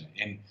information?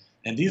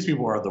 And these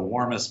people are the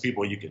warmest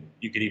people you could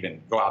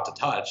even go out to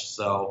touch.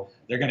 So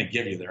they're going to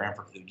give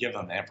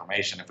them the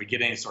information. If we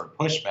get any sort of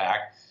pushback,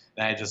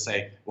 then I just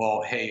say,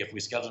 well, hey, if we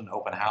schedule an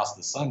open house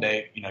this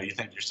Sunday, you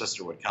think your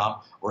sister would come,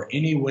 or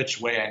any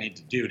which way I need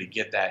to do to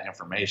get that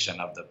information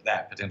of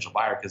that potential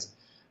buyer. Because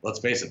let's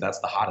face it, that's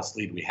the hottest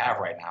lead we have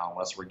right now,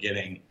 unless we're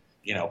getting,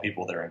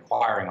 people that are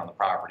inquiring on the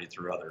property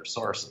through other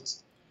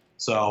sources.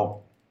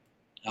 So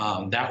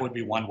that would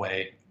be one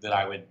way that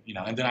I would,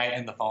 and then I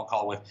end the phone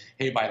call with,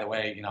 hey, by the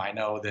way, I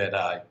know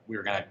that we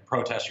were going to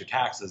protest your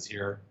taxes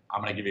here.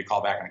 I'm going to give you a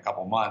call back in a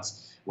couple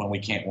months when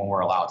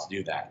we're allowed to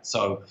do that.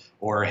 So,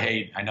 or,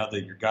 hey, I know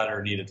that your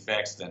gutter needed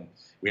fixed and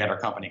we had our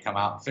company come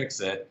out and fix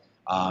it.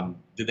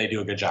 Did they do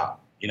a good job?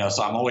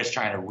 So I'm always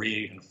trying to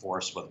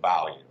reinforce with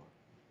value.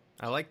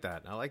 I like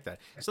that.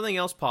 Something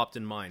else popped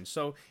in mind.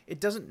 So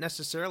it doesn't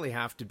necessarily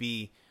have to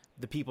be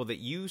the people that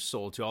you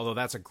sold to, although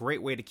that's a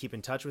great way to keep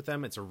in touch with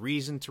them. It's a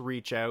reason to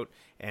reach out,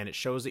 and it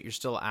shows that you're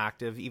still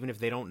active, even if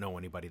they don't know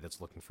anybody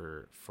that's looking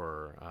for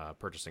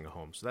purchasing a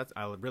home. So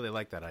I really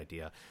like that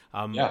idea.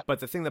 But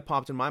the thing that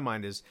popped in my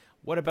mind is,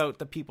 what about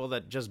the people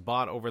that just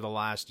bought over the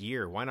last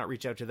year? Why not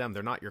reach out to them?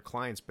 They're not your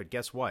clients, but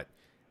guess what?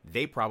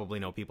 They probably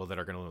know people that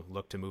are going to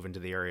look to move into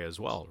the area as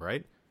well,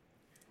 right?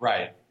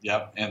 Right.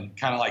 Yep. And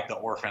kind of like the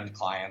orphan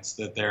clients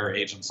that their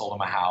agent sold them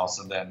a house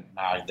and then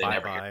they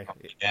never hear from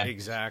them again.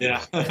 Exactly.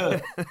 Yeah.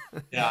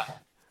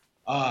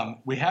 Yeah.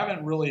 We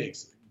haven't really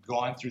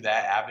gone through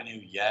that avenue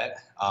yet.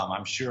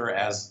 I'm sure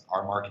as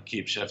our market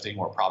keeps shifting,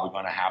 we're probably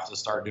going to have to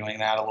start doing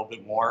that a little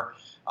bit more.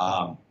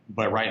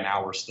 But right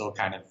now we're still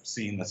kind of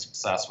seeing the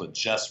success with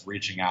just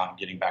reaching out and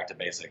getting back to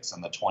basics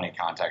and the 20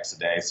 contacts a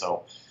day.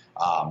 So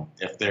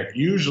if they're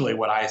usually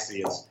what I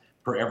see is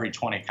for every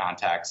 20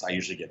 contacts, I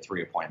usually get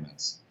 3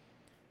 appointments.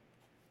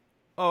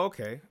 Oh,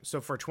 okay. So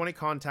for 20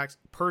 contacts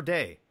per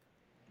day.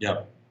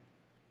 Yep.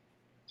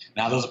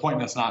 Now those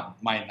appointments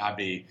might not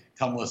be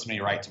come list me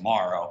right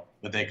tomorrow,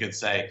 but they could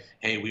say,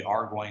 hey, we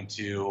are going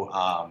to,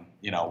 want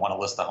to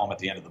list the home at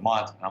the end of the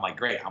month. And I'm like,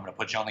 great, I'm going to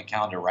put you on the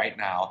calendar right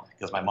now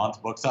because my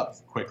month books up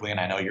quickly and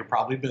I know you're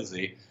probably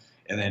busy.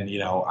 And then,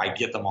 I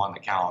get them on the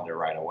calendar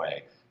right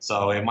away.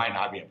 So it might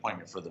not be an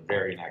appointment for the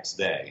very next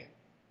day.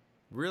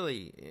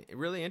 Really,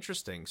 really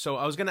interesting. So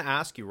I was going to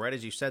ask you, right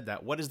as you said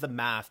that, what is the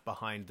math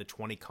behind the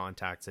 20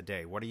 contacts a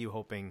day? What are you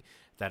hoping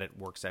that it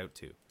works out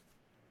to?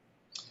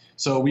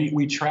 So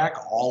we track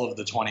all of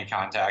the 20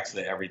 contacts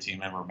that every team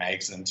member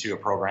makes into a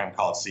program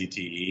called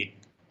CTE.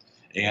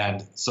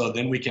 And so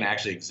then we can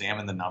actually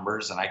examine the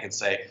numbers and I can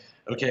say,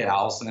 okay,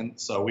 Allison,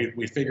 so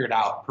we figured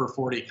out per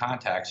 40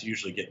 contacts, you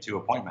usually get 2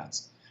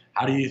 appointments.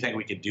 How do you think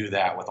we could do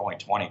that with only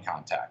 20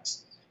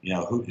 contacts?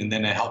 And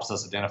then it helps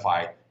us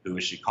identify who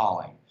is she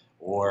calling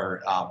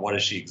or what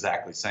is she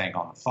exactly saying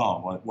on the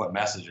phone? What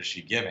message is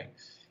she giving?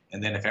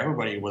 And then if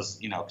everybody was,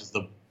 because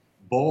the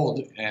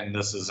bold, and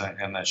this is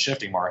in the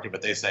shifting market,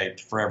 but they say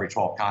for every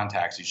 12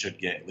 contacts, you should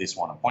get at least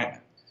 1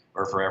 appointment.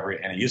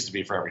 And it used to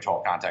be for every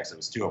 12 contacts, it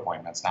was 2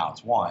 appointments. Now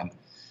it's 1.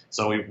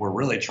 So we're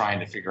really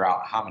trying to figure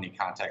out how many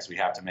contacts we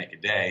have to make a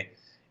day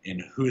and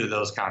who do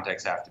those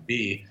contacts have to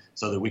be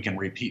so that we can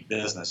repeat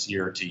business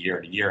year to year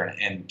to year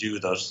and do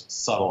those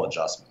subtle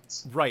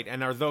adjustments. Right.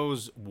 And are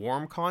those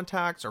warm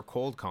contacts or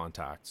cold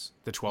contacts,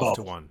 the 12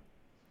 to 1?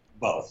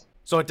 Both.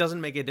 So it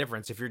doesn't make a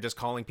difference if you're just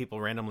calling people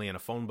randomly in a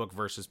phone book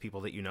versus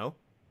people that you know?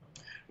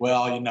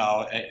 Well,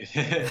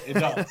 it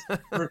does.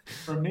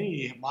 For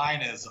me,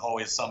 mine is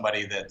always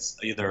somebody that's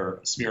either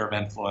a sphere of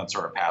influence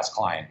or a past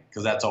client,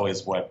 because that's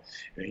always what,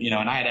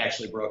 and I had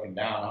actually broken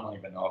down. I don't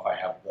even know if I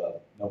have the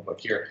notebook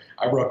here.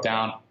 I broke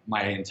down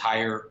my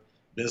entire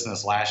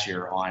business last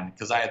year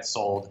because I had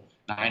sold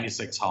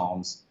 96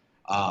 homes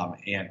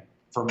and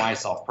for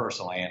myself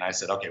personally. And I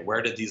said, okay,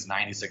 where did these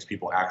 96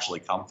 people actually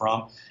come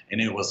from? And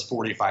it was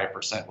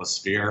 45% was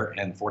sphere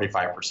and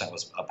 45%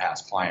 was a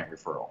past client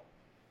referral.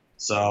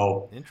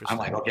 So I'm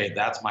like, okay,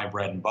 that's my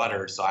bread and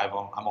butter. So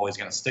I'm always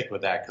going to stick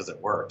with that because it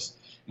works.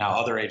 Now,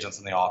 other agents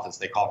in the office,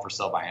 they call for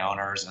sell by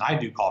owners, and I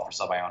do call for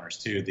sell by owners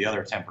too. The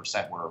other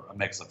 10% were a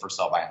mix of for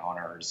sell by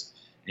owners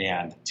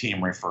and team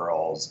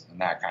referrals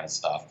and that kind of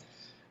stuff.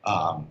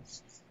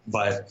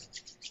 But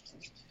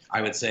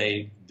I would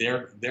say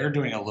they're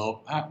doing a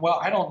little. Well,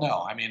 I don't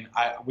know. I mean,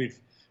 we've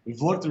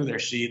looked through their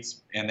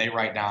sheets and they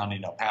write down,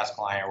 past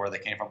client or where they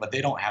came from, but they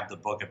don't have the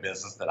book of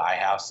business that I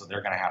have. So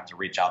they're going to have to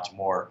reach out to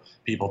more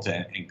people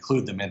to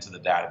include them into the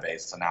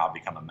database to now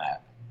become a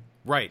Met.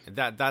 Right.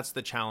 That's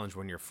the challenge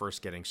when you're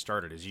first getting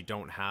started is you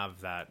don't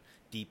have that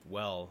deep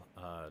well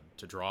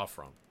to draw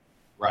from.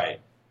 Right.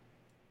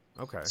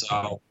 Okay.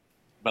 So,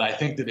 but I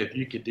think that if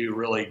you could do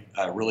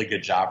a really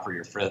good job for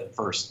your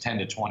first 10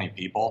 to 20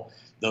 people,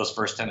 those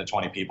first 10 to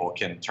 20 people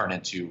can turn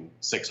into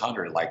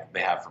 600 like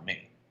they have for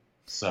me.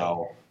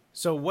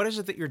 So what is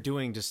it that you're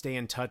doing to stay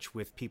in touch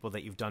with people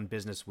that you've done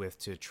business with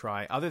to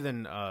try, other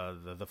than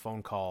the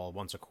phone call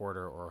once a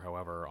quarter or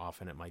however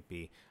often it might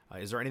be?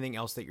 Is there anything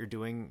else that you're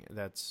doing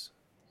that's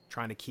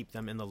trying to keep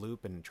them in the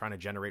loop and trying to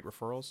generate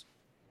referrals?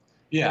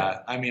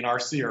 Yeah, I mean, our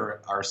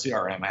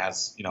CRM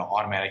has,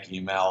 automatic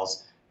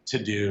emails,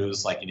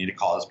 to-dos, like you need to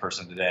call this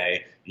person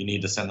today, you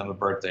need to send them a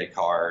birthday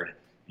card,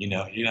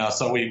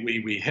 so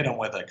we hit them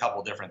with a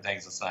couple different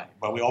things.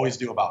 But we always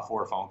do about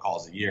 4 phone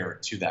calls a year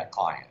to that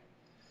client.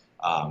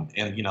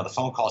 And the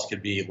phone calls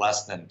could be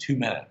less than 2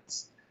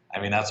 minutes. I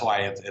mean, that's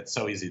why it's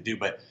so easy to do.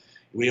 But,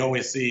 we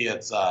always see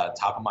it's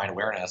top of mind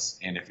awareness.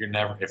 And if you're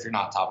not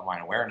top of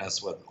mind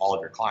awareness with all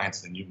of your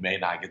clients, then you may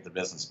not get the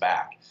business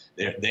back.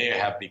 They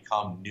have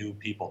become new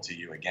people to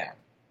you again.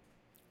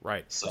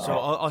 Right. So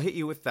I'll hit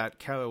you with that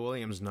Keller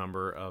Williams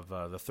number of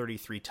the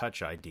 33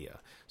 touch idea.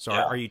 So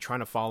are you trying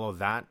to follow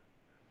that?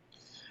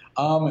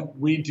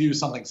 We do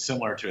something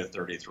similar to a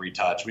 33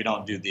 touch. We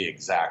don't do the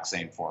exact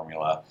same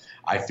formula.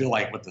 I feel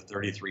like with the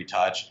 33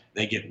 touch,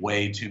 they get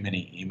way too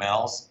many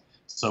emails.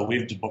 So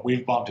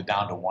we've bumped it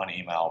down to 1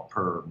 email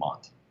per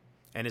month.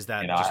 And is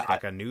that just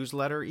like a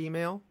newsletter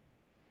email?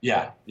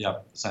 Yeah,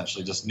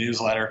 essentially just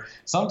newsletter.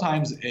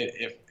 Sometimes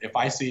if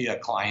I see a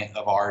client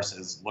of ours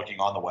is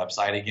looking on the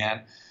website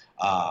again,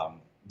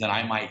 then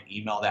I might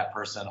email that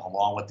person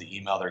along with the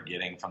email they're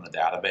getting from the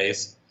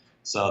database.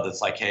 So that's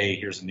like, hey,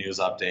 here's a news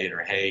update, or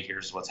hey,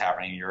 here's what's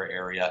happening in your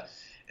area.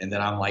 And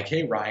then I'm like,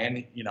 hey,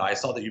 Ryan, I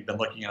saw that you've been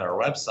looking at our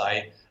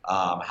website.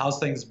 How's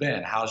things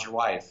been? How's your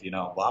wife?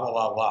 Blah, blah,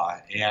 blah, blah.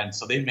 And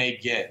so they may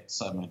get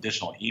some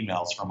additional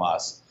emails from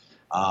us.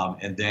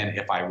 And then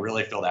if I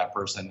really feel that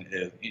person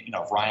is,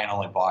 if Ryan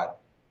only bought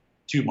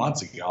 2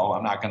 months ago,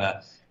 I'm not going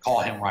to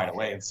call him right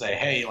away and say,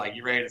 hey, like,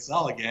 you ready to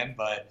sell again?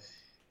 But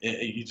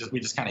we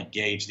just kind of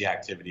gauge the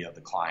activity of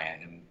the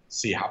client and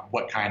see how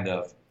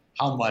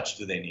much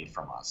do they need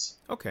from us.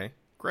 Okay,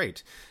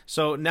 great.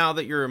 So now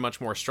that you're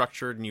much more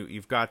structured and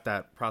you've got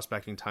that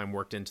prospecting time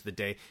worked into the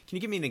day, can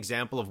you give me an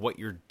example of what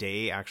your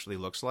day actually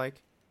looks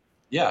like?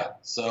 Yeah.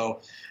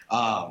 So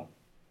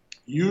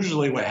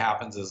usually what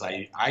happens is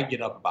I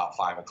get up about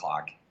 5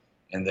 o'clock,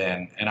 and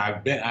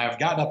I've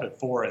gotten up at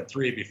 4 and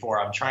 3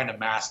 before. I'm trying to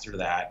master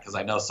that because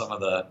I know some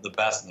of the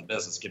best in the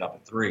business get up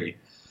at 3.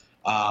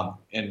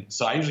 And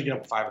so I usually get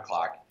up at 5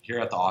 o'clock here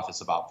at the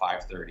office about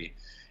 5:30.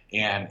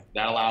 And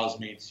that allows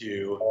me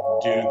to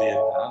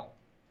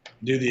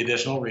do the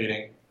additional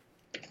reading.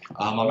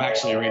 I'm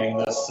actually reading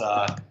this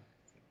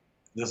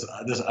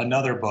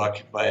another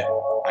book, but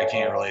I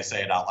can't really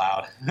say it out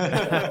loud.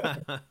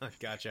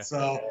 Gotcha.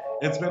 So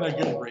it's been a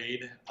good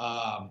read.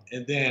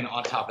 And then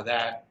on top of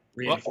that,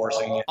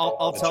 reinforcing it.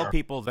 I'll tell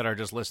people that are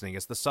just listening,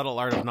 it's the subtle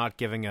art of not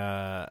giving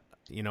a,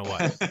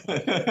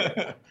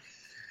 what.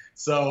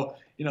 So,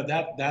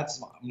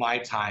 that's my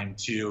time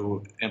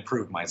to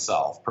improve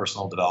myself,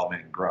 personal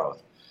development and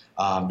growth.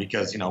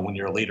 Because, when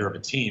you're a leader of a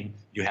team,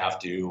 you have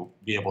to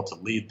be able to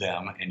lead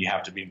them, and you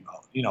have to be,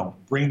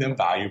 bring them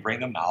value, bring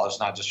them knowledge,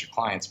 not just your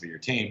clients, but your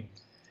team.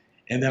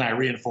 And then I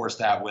reinforce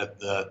that with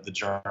the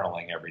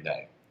journaling every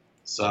day.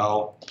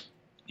 So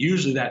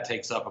usually that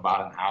takes up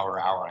about an hour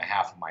and a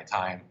half of my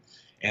time.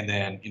 And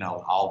then,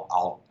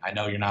 I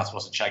know you're not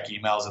supposed to check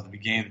emails at the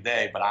beginning of the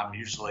day, but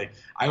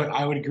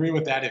I would agree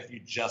with that if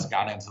you just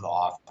got into the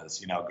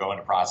office, go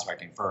into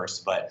prospecting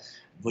first. But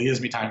it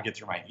gives me time to get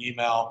through my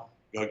email,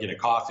 go get a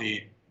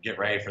coffee, get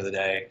ready for the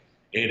day.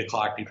 8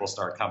 o'clock, people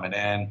start coming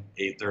in.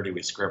 8:30,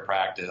 we script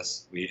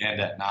practice. We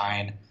end at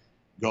 9,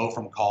 go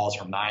from calls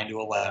from 9 to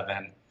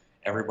 11.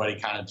 Everybody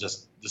kind of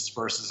just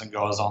disperses and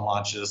goes on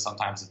lunches.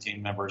 Sometimes the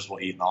team members will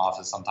eat in the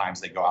office.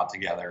 Sometimes they go out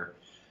together.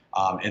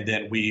 And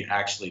then we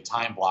actually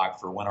time block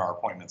for when our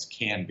appointments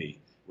can be,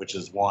 which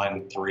is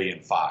 1, 3,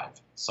 and 5.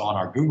 So on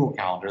our Google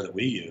Calendar that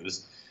we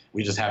use,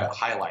 we just have it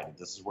highlighted.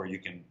 This is where you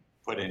can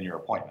put in your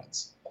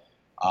appointments.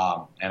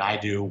 And I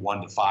do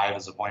 1 to 5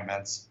 as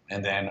appointments.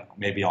 And then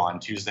maybe on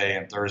Tuesday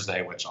and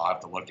Thursday, which I'll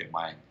have to look at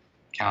my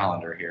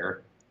calendar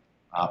here.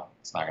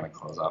 It's not going to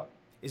close up.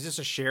 Is this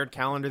a shared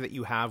calendar that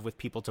you have with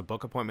people to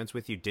book appointments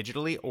with you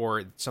digitally,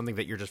 or something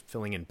that you're just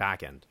filling in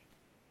back end?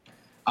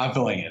 I'm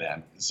filling it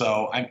in.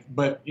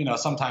 But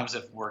sometimes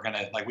if we're going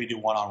to, we do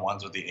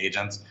one-on-ones with the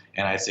agents,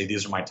 and I say,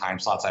 these are my time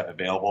slots I have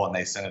available, and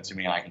they send it to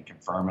me, and I can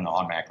confirm and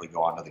automatically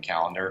go onto the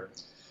calendar.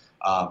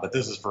 But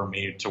this is for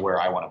me to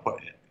where I want to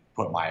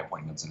put my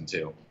appointments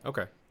into.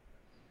 Okay.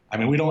 I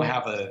mean, we don't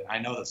have I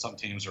know that some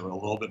teams are a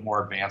little bit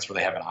more advanced where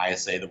they have an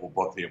ISA that will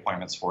book the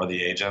appointments for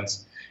the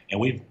agents. And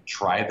we've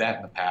tried that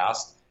in the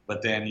past,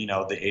 but then,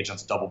 the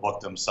agents double book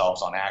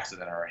themselves on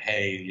accident, or,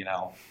 hey,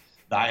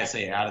 the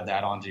ISA added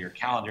that onto your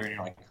calendar, and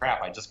you're like,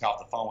 crap, I just got off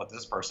the phone with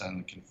this person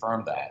and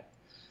confirmed that.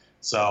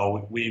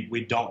 So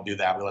we don't do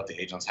that. We let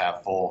the agents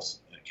have full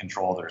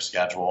control of their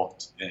schedule,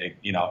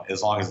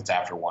 as long as it's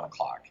after 1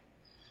 o'clock.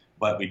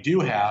 But we do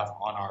have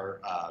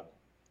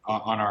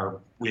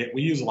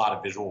we use a lot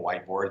of visual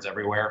whiteboards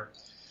everywhere.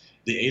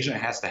 The agent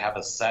has to have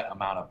a set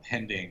amount of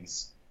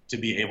pendings to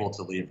be able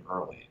to leave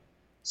early.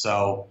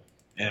 So,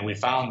 and we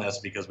found this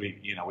because we've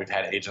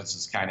had agents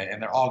that's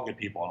and they're all good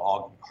people and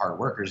all hard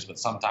workers, but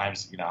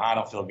sometimes, I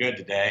don't feel good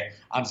today,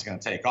 I'm just going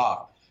to take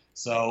off.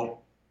 So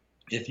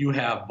if you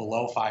have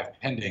below 5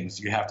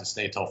 pendings, you have to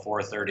stay till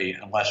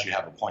 4:30 unless you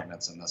have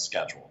appointments in the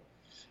schedule.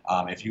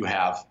 If you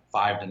have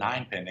 5 to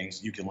 9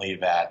 pendings, you can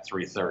leave at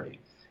 3:30.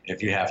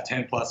 If you have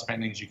 10 plus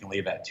pendings, you can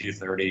leave at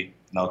 2:30,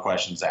 no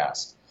questions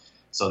asked.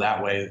 So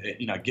that way,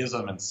 it gives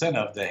them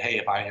incentive that, hey,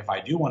 if I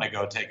do want to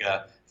go take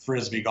a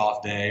Frisbee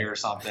golf day or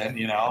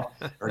something,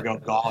 or go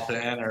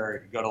golfing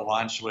or go to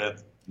lunch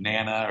with,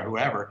 Nana or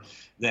whoever,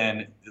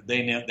 then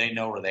they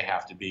know where they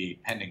have to be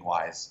pending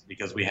wise,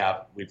 because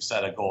we've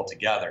set a goal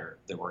together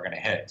that we're going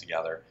to hit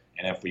together.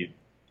 And if we,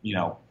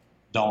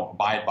 don't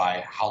abide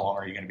by how long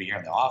are you going to be here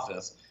in the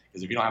office,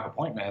 because if you don't have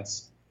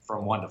appointments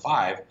from 1 to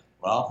 5,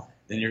 well,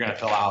 then you're going to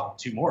fill out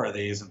 2 more of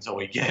these until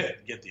we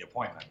get the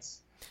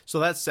appointments. So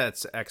that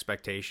sets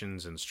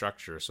expectations and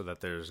structure so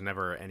that there's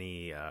never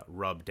any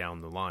rub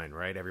down the line,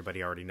 right?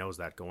 Everybody already knows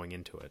that going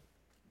into it.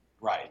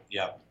 Right.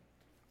 Yep.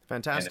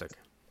 Fantastic.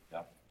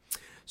 Yep.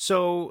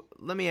 So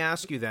let me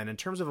ask you then, in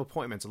terms of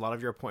appointments, a lot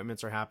of your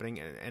appointments are happening,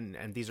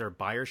 and these are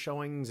buyer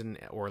showings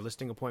or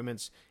listing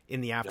appointments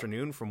in the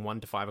afternoon from 1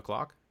 to 5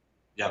 o'clock?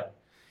 Yep.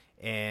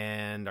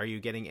 And are you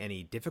getting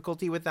any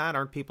difficulty with that?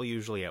 Aren't people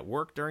usually at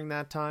work during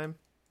that time?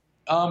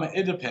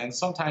 It depends.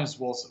 Sometimes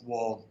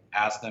we'll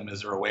ask them,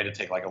 is there a way to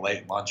take like a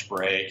late lunch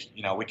break?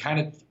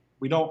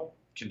 We don't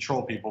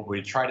control people, but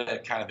we try to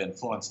kind of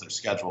influence their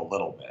schedule a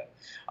little bit.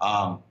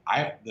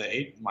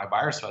 My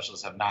buyer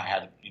specialists have not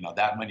had,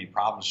 that many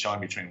problems showing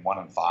between 1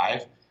 and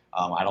 5.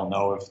 I don't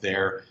know if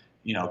they're,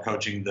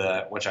 coaching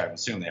which I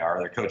assume they are,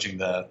 they're coaching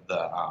the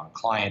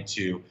client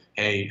to,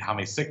 hey, how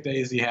many sick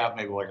days do you have?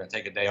 Maybe we're going to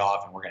take a day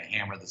off and we're going to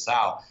hammer this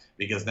out,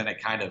 because then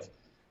it kind of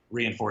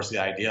reinforced the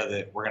idea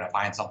that we're going to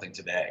find something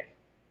today.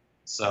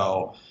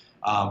 So,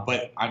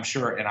 but I'm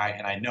sure, and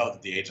I know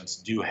that the agents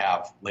do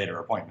have later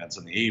appointments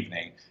in the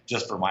evening.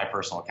 Just for my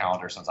personal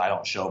calendar, since I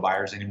don't show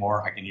buyers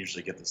anymore, I can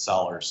usually get the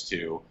sellers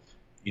to,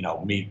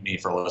 meet me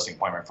for a listing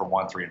appointment for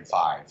 1, 3, and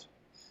 5.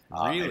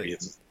 Really?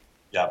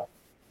 Yep.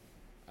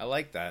 I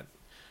like that.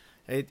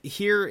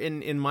 Here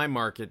in my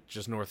market,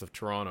 just north of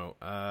Toronto,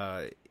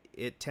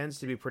 it tends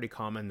to be pretty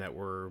common that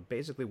we're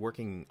basically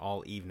working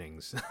all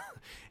evenings,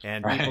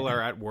 and right. People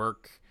are at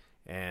work.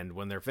 And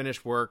when they're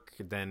finished work,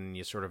 then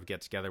you sort of get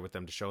together with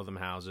them to show them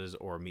houses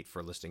or meet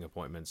for listing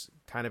appointments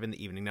kind of in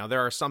the evening. Now, there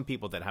are some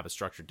people that have it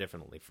structured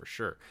differently for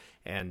sure.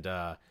 And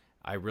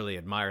I really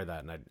admire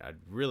that. And I'd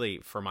really,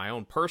 for my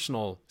own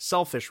personal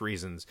selfish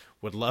reasons,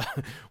 would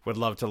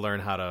love to learn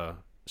how to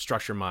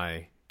structure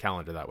my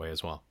calendar that way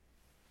as well.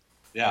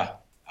 Yeah,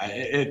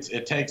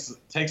 it takes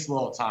a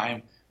little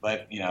time.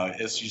 But,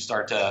 as you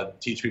start to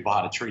teach people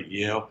how to treat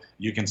you,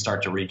 you can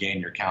start to regain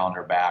your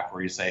calendar back,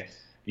 where you say,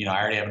 I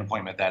already have an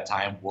appointment at that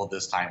time. Will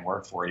this time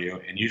work for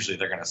you? And usually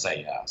they're going to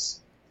say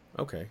yes.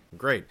 Okay,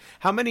 great.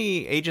 How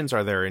many agents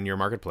are there in your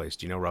marketplace?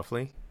 Do you know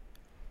roughly?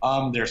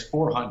 There's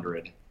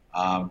 400,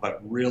 but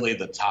really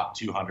the top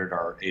 200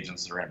 are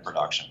agents that are in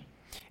production.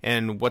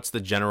 And what's the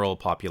general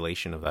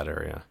population of that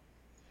area?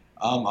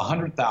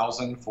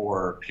 100,000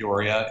 for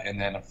Peoria, and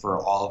then for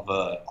all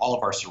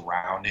of our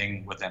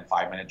surrounding within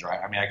 5-minute drive.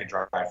 I mean, I could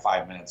drive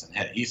 5 minutes and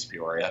hit East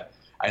Peoria.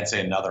 I'd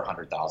say another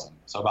 100,000.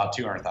 So about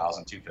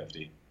 200,000,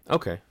 250.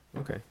 Okay,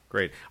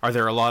 great. Are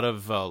there a lot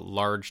of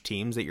large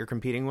teams that you're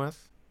competing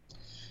with?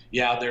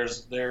 Yeah,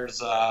 there's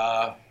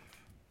the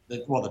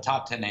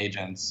top 10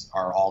 agents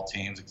are all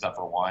teams except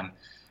for one.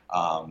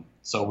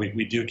 So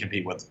we do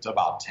compete with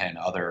about 10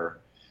 other.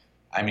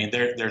 I mean,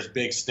 there's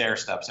big stair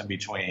steps in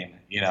between,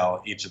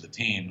 each of the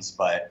teams,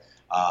 but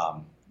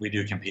we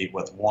do compete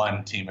with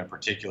one team in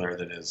particular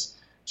that is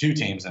 2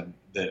 teams and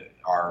that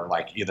are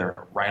like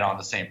either right on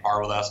the same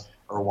par with us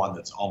or one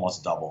that's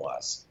almost double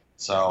us.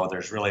 So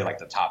there's really like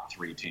the top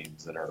 3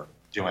 teams that are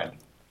doing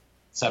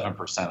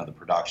 7% of the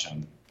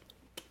production.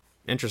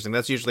 Interesting.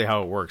 That's usually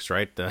how it works,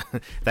 right? That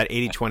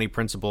 80-20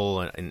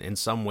 principle in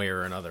some way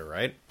or another,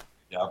 right?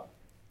 Yep.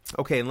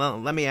 Okay,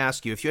 let me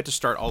ask you, if you had to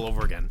start all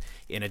over again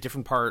in a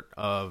different part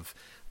of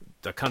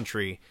the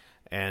country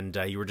and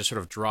you were just sort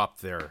of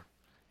dropped there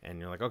and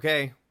you're like,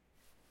 okay,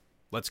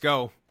 let's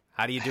go.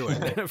 How do you do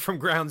it? From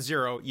ground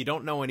zero, you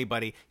don't know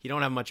anybody, you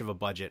don't have much of a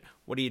budget.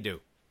 What do you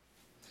do?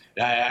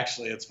 Yeah,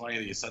 actually, it's funny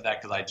that you said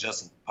that, because I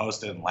just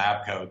posted in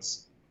Lab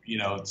Coats,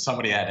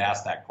 somebody had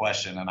asked that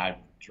question, and I've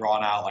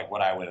drawn out like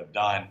what I would have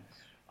done.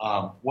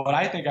 What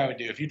I think I would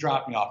do, if you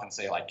dropped me off in,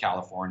 say, like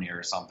California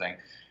or something,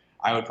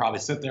 I would probably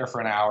sit there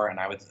for an hour and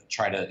I would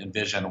try to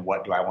envision,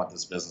 what do I want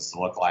this business to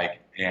look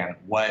like, and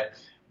what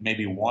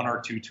maybe 1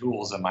 or 2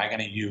 tools am I going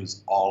to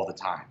use all the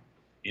time?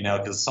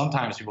 Because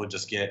sometimes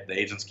the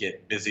agents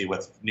get busy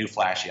with new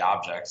flashy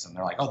objects, and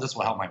they're like, oh, this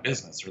will help my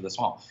business, or this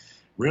won't.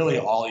 Really,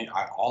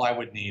 all I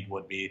would need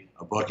would be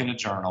a book and a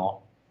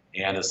journal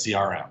and a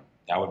CRM.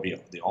 That would be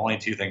the only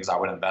 2 things I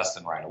would invest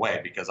in right away,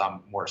 because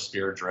I'm more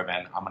spirit-driven.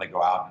 I'm going to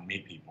go out and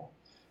meet people.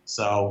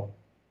 So,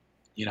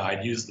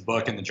 I'd use the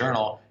book and the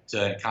journal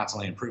to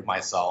constantly improve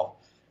myself.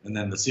 And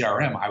then the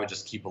CRM, I would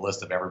just keep a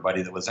list of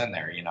everybody that was in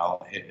there,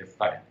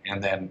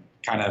 and then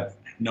kind of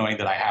knowing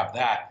that I have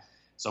that.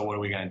 So what are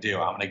we going to do?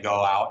 I'm going to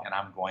go out and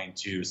I'm going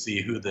to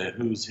see who the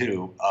who's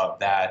who of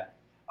that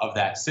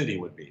city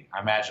would be.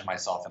 I imagine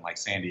myself in like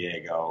San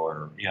Diego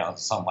or,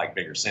 some like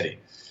bigger city.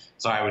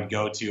 So I would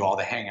go to all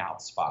the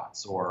hangout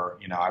spots, or,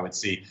 I would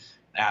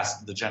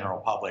ask the general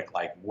public,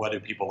 like, what do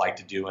people like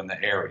to do in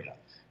the area?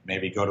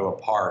 Maybe go to a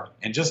park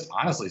and just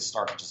honestly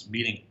start just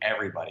meeting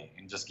everybody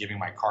and just giving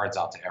my cards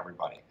out to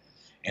everybody.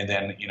 And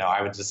then,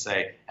 I would just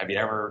say, have you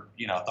ever,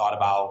 thought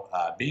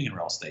about being in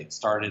real estate?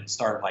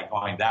 Start like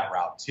going that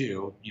route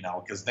too,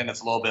 because then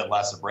it's a little bit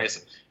less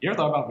abrasive. You ever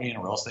thought about being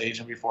a real estate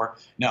agent before?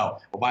 No.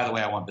 Well, by the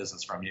way, I want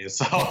business from you.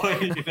 So,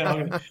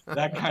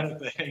 that kind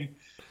of thing.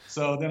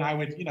 So then I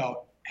would,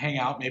 hang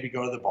out, maybe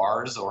go to the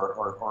bars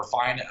or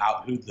find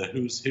out who the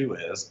who's who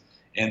is.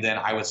 And then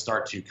I would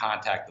start to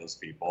contact those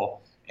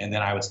people. And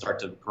then I would start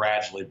to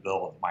gradually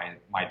build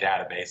my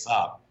database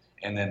up.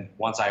 And then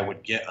once I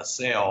would get a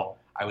sale,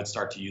 I would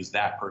start to use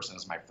that person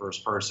as my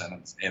first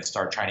person and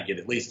start trying to get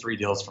at least 3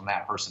 deals from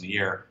that person a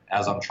year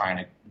as I'm trying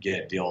to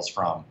get deals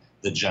from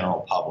the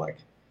general public.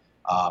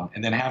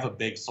 And then have a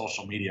big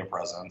social media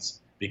presence,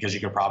 because you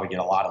could probably get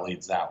a lot of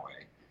leads that way.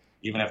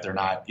 Even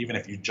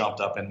if you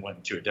jumped up and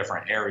went to a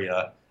different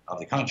area of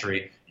the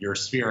country, your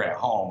sphere at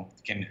home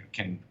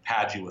can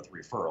pad you with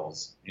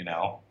referrals,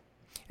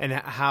 And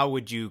how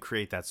would you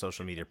create that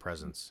social media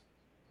presence?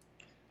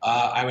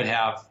 I would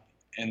have,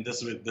 and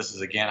this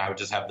is again, I would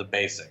just have the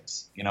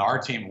basics. Our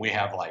team, we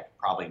have like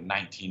probably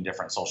 19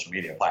 different social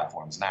media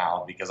platforms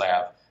now, because I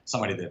have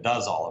somebody that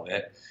does all of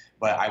it.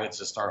 But I would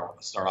just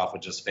start off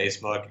with just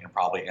Facebook and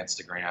probably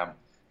Instagram,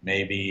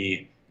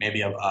 maybe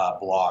a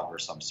blog or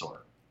some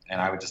sort. And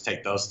I would just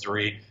take those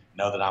 3,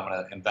 know that I'm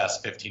going to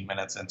invest 15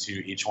 minutes into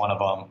each one of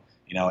them,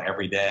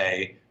 every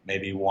day.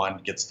 Maybe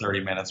one gets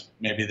 30 minutes.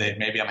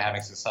 Maybe I'm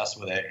having success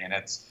with it, and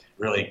it's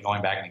really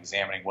going back and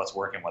examining what's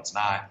working, what's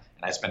not.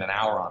 And I spend an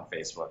hour on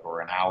Facebook or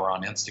an hour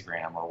on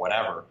Instagram or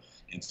whatever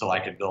until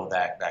I could build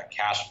that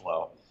cash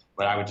flow.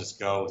 But I would just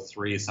go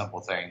 3 simple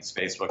things: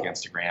 Facebook,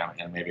 Instagram,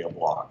 and maybe a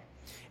blog.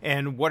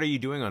 And what are you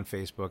doing on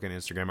Facebook and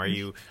Instagram?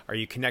 Are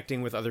you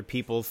connecting with other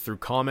people through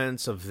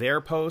comments of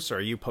their posts? Or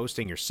are you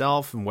posting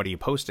yourself? And what are you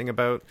posting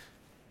about?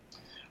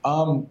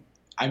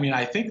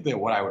 I think that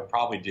what I would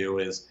probably do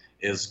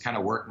is kind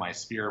of work my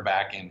sphere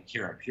back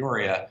here in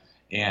Peoria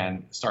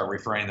and start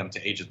referring them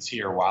to agents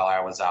here while I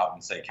was out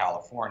in, say,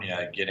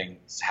 California,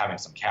 having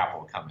some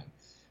capital come in.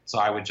 So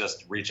I would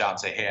just reach out and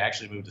say, hey, I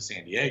actually moved to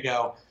San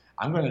Diego.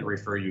 I'm going to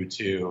refer you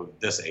to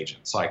this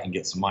agent so I can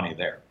get some money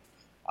there.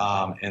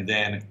 And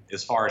then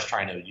as far as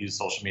trying to use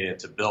social media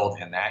to build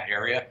in that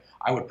area,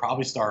 I would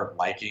probably start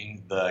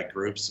liking the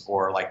groups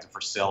or like the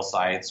for sale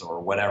sites or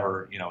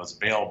whatever, is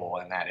available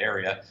in that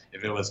area.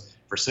 If it was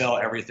for sale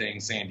everything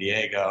San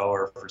Diego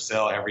or for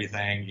sale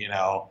everything,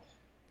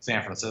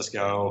 San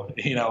Francisco,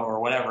 or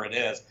whatever it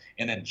is,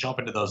 and then jump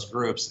into those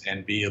groups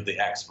and be the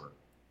expert,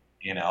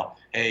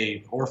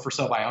 hey, or for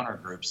sale by owner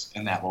groups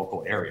in that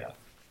local area.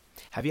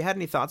 Have you had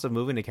any thoughts of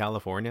moving to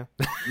California?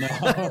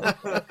 No.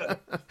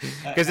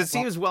 Because it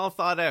seems well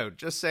thought out,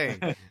 just saying.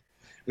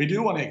 We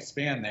do want to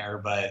expand there,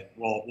 but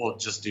we'll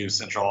just do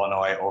Central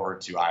Illinois over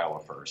to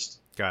Iowa first.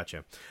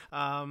 Gotcha.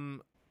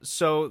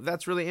 So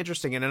that's really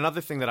interesting. And another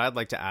thing that I'd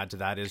like to add to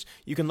that is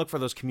you can look for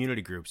those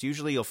community groups.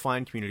 Usually you'll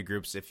find community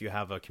groups if you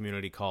have a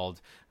community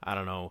called,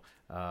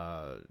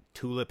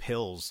 Tulip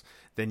Hills.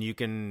 Then you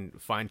can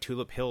find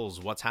Tulip Hills,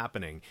 what's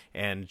happening,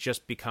 and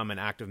just become an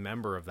active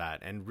member of that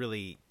and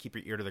really keep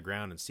your ear to the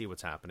ground and see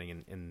what's happening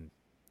in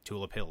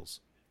Tulip Hills.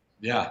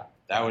 Yeah,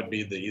 that would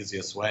be the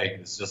easiest way.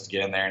 It's just to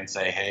get in there and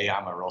say, hey,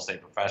 I'm a real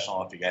estate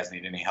professional. If you guys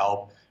need any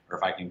help, or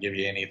if I can give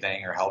you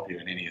anything or help you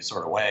in any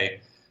sort of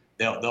way,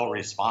 they'll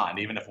respond,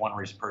 even if one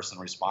person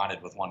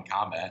responded with one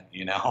comment,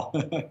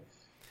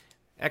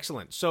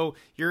 Excellent. So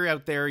you're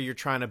out there, you're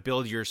trying to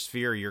build your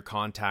sphere, your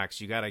contacts.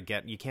 You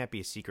can't be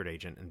a secret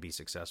agent and be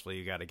successful.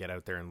 You got to get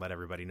out there and let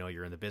everybody know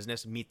you're in the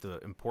business, meet the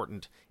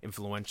important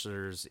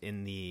influencers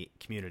in the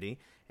community,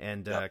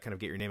 and kind of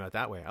get your name out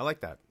that way. I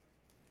like that.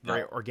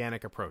 Very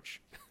organic approach.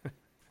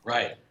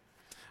 Right.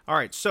 All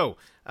right. So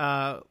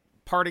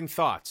parting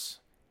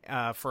thoughts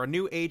for a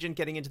new agent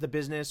getting into the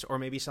business, or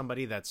maybe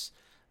somebody that's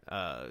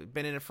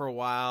been in it for a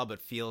while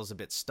but feels a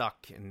bit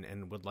stuck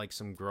and would like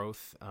some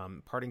growth.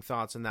 Parting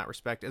thoughts in that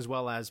respect, as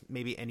well as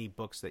maybe any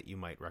books that you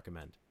might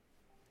recommend.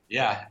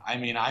 Yeah,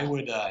 I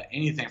would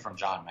anything from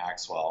John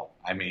Maxwell.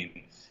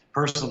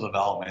 Personal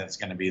development is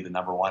going to be the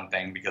number one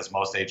thing, because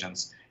most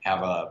agents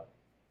have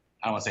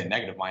I don't want to say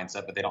negative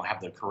mindset, but they don't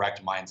have the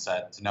correct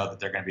mindset to know that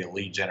they're going to be a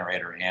lead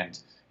generator and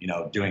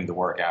doing the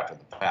work after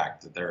the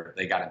fact, that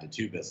they got into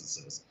 2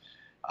 businesses,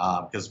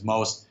 because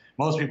most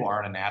people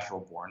aren't a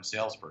natural born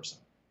salesperson.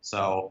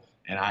 So,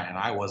 and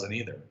I wasn't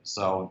either.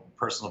 So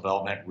personal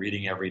development,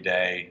 reading every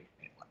day,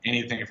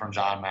 anything from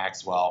John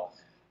Maxwell,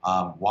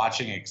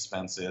 watching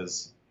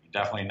expenses,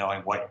 definitely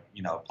knowing what,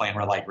 playing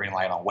red light, green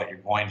light on what you're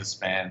going to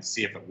spend,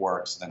 see if it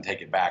works, then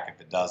take it back if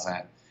it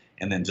doesn't.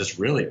 And then just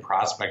really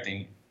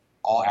prospecting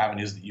all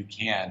avenues that you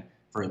can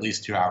for at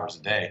least 2 hours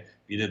a day.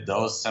 If you did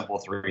those simple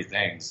 3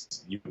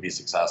 things, you would be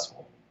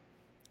successful.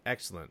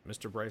 Excellent.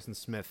 Mr. Bryson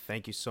Smith,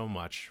 thank you so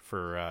much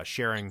for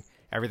sharing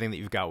everything that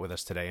you've got with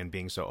us today and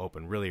being so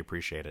open. Really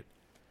appreciate it.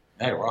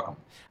 Hey, you're welcome.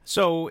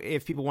 So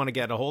if people want to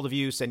get a hold of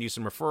you, send you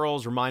some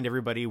referrals, remind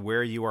everybody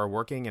where you are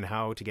working and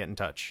how to get in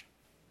touch.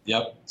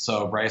 Yep.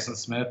 So Bryson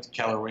Smith,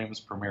 Keller Williams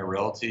Premier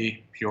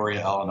Realty,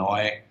 Peoria,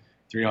 Illinois,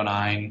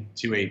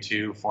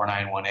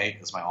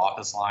 309-282-4918 is my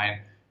office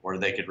line. or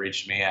they could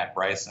reach me at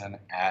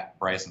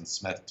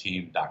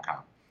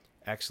Bryson@BrysonSmithTeam.com.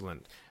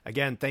 Excellent.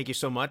 Again, thank you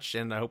so much,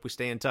 and I hope we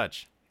stay in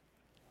touch.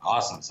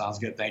 Awesome. Sounds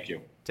good. Thank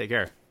you. Take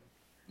care.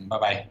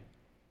 Bye-bye.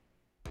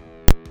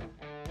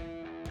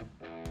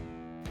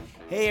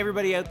 Hey,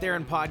 everybody out there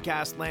in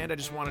podcast land. I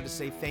just wanted to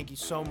say thank you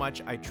so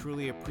much. I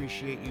truly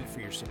appreciate you for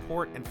your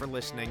support and for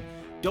listening.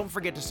 Don't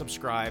forget to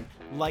subscribe,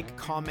 like,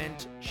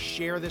 comment,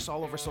 share this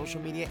all over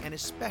social media, and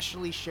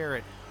especially share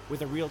it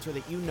with a realtor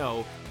that you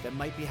know that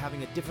might be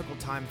having a difficult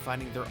time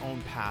finding their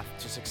own path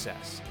to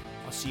success.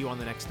 I'll see you on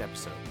the next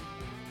episode.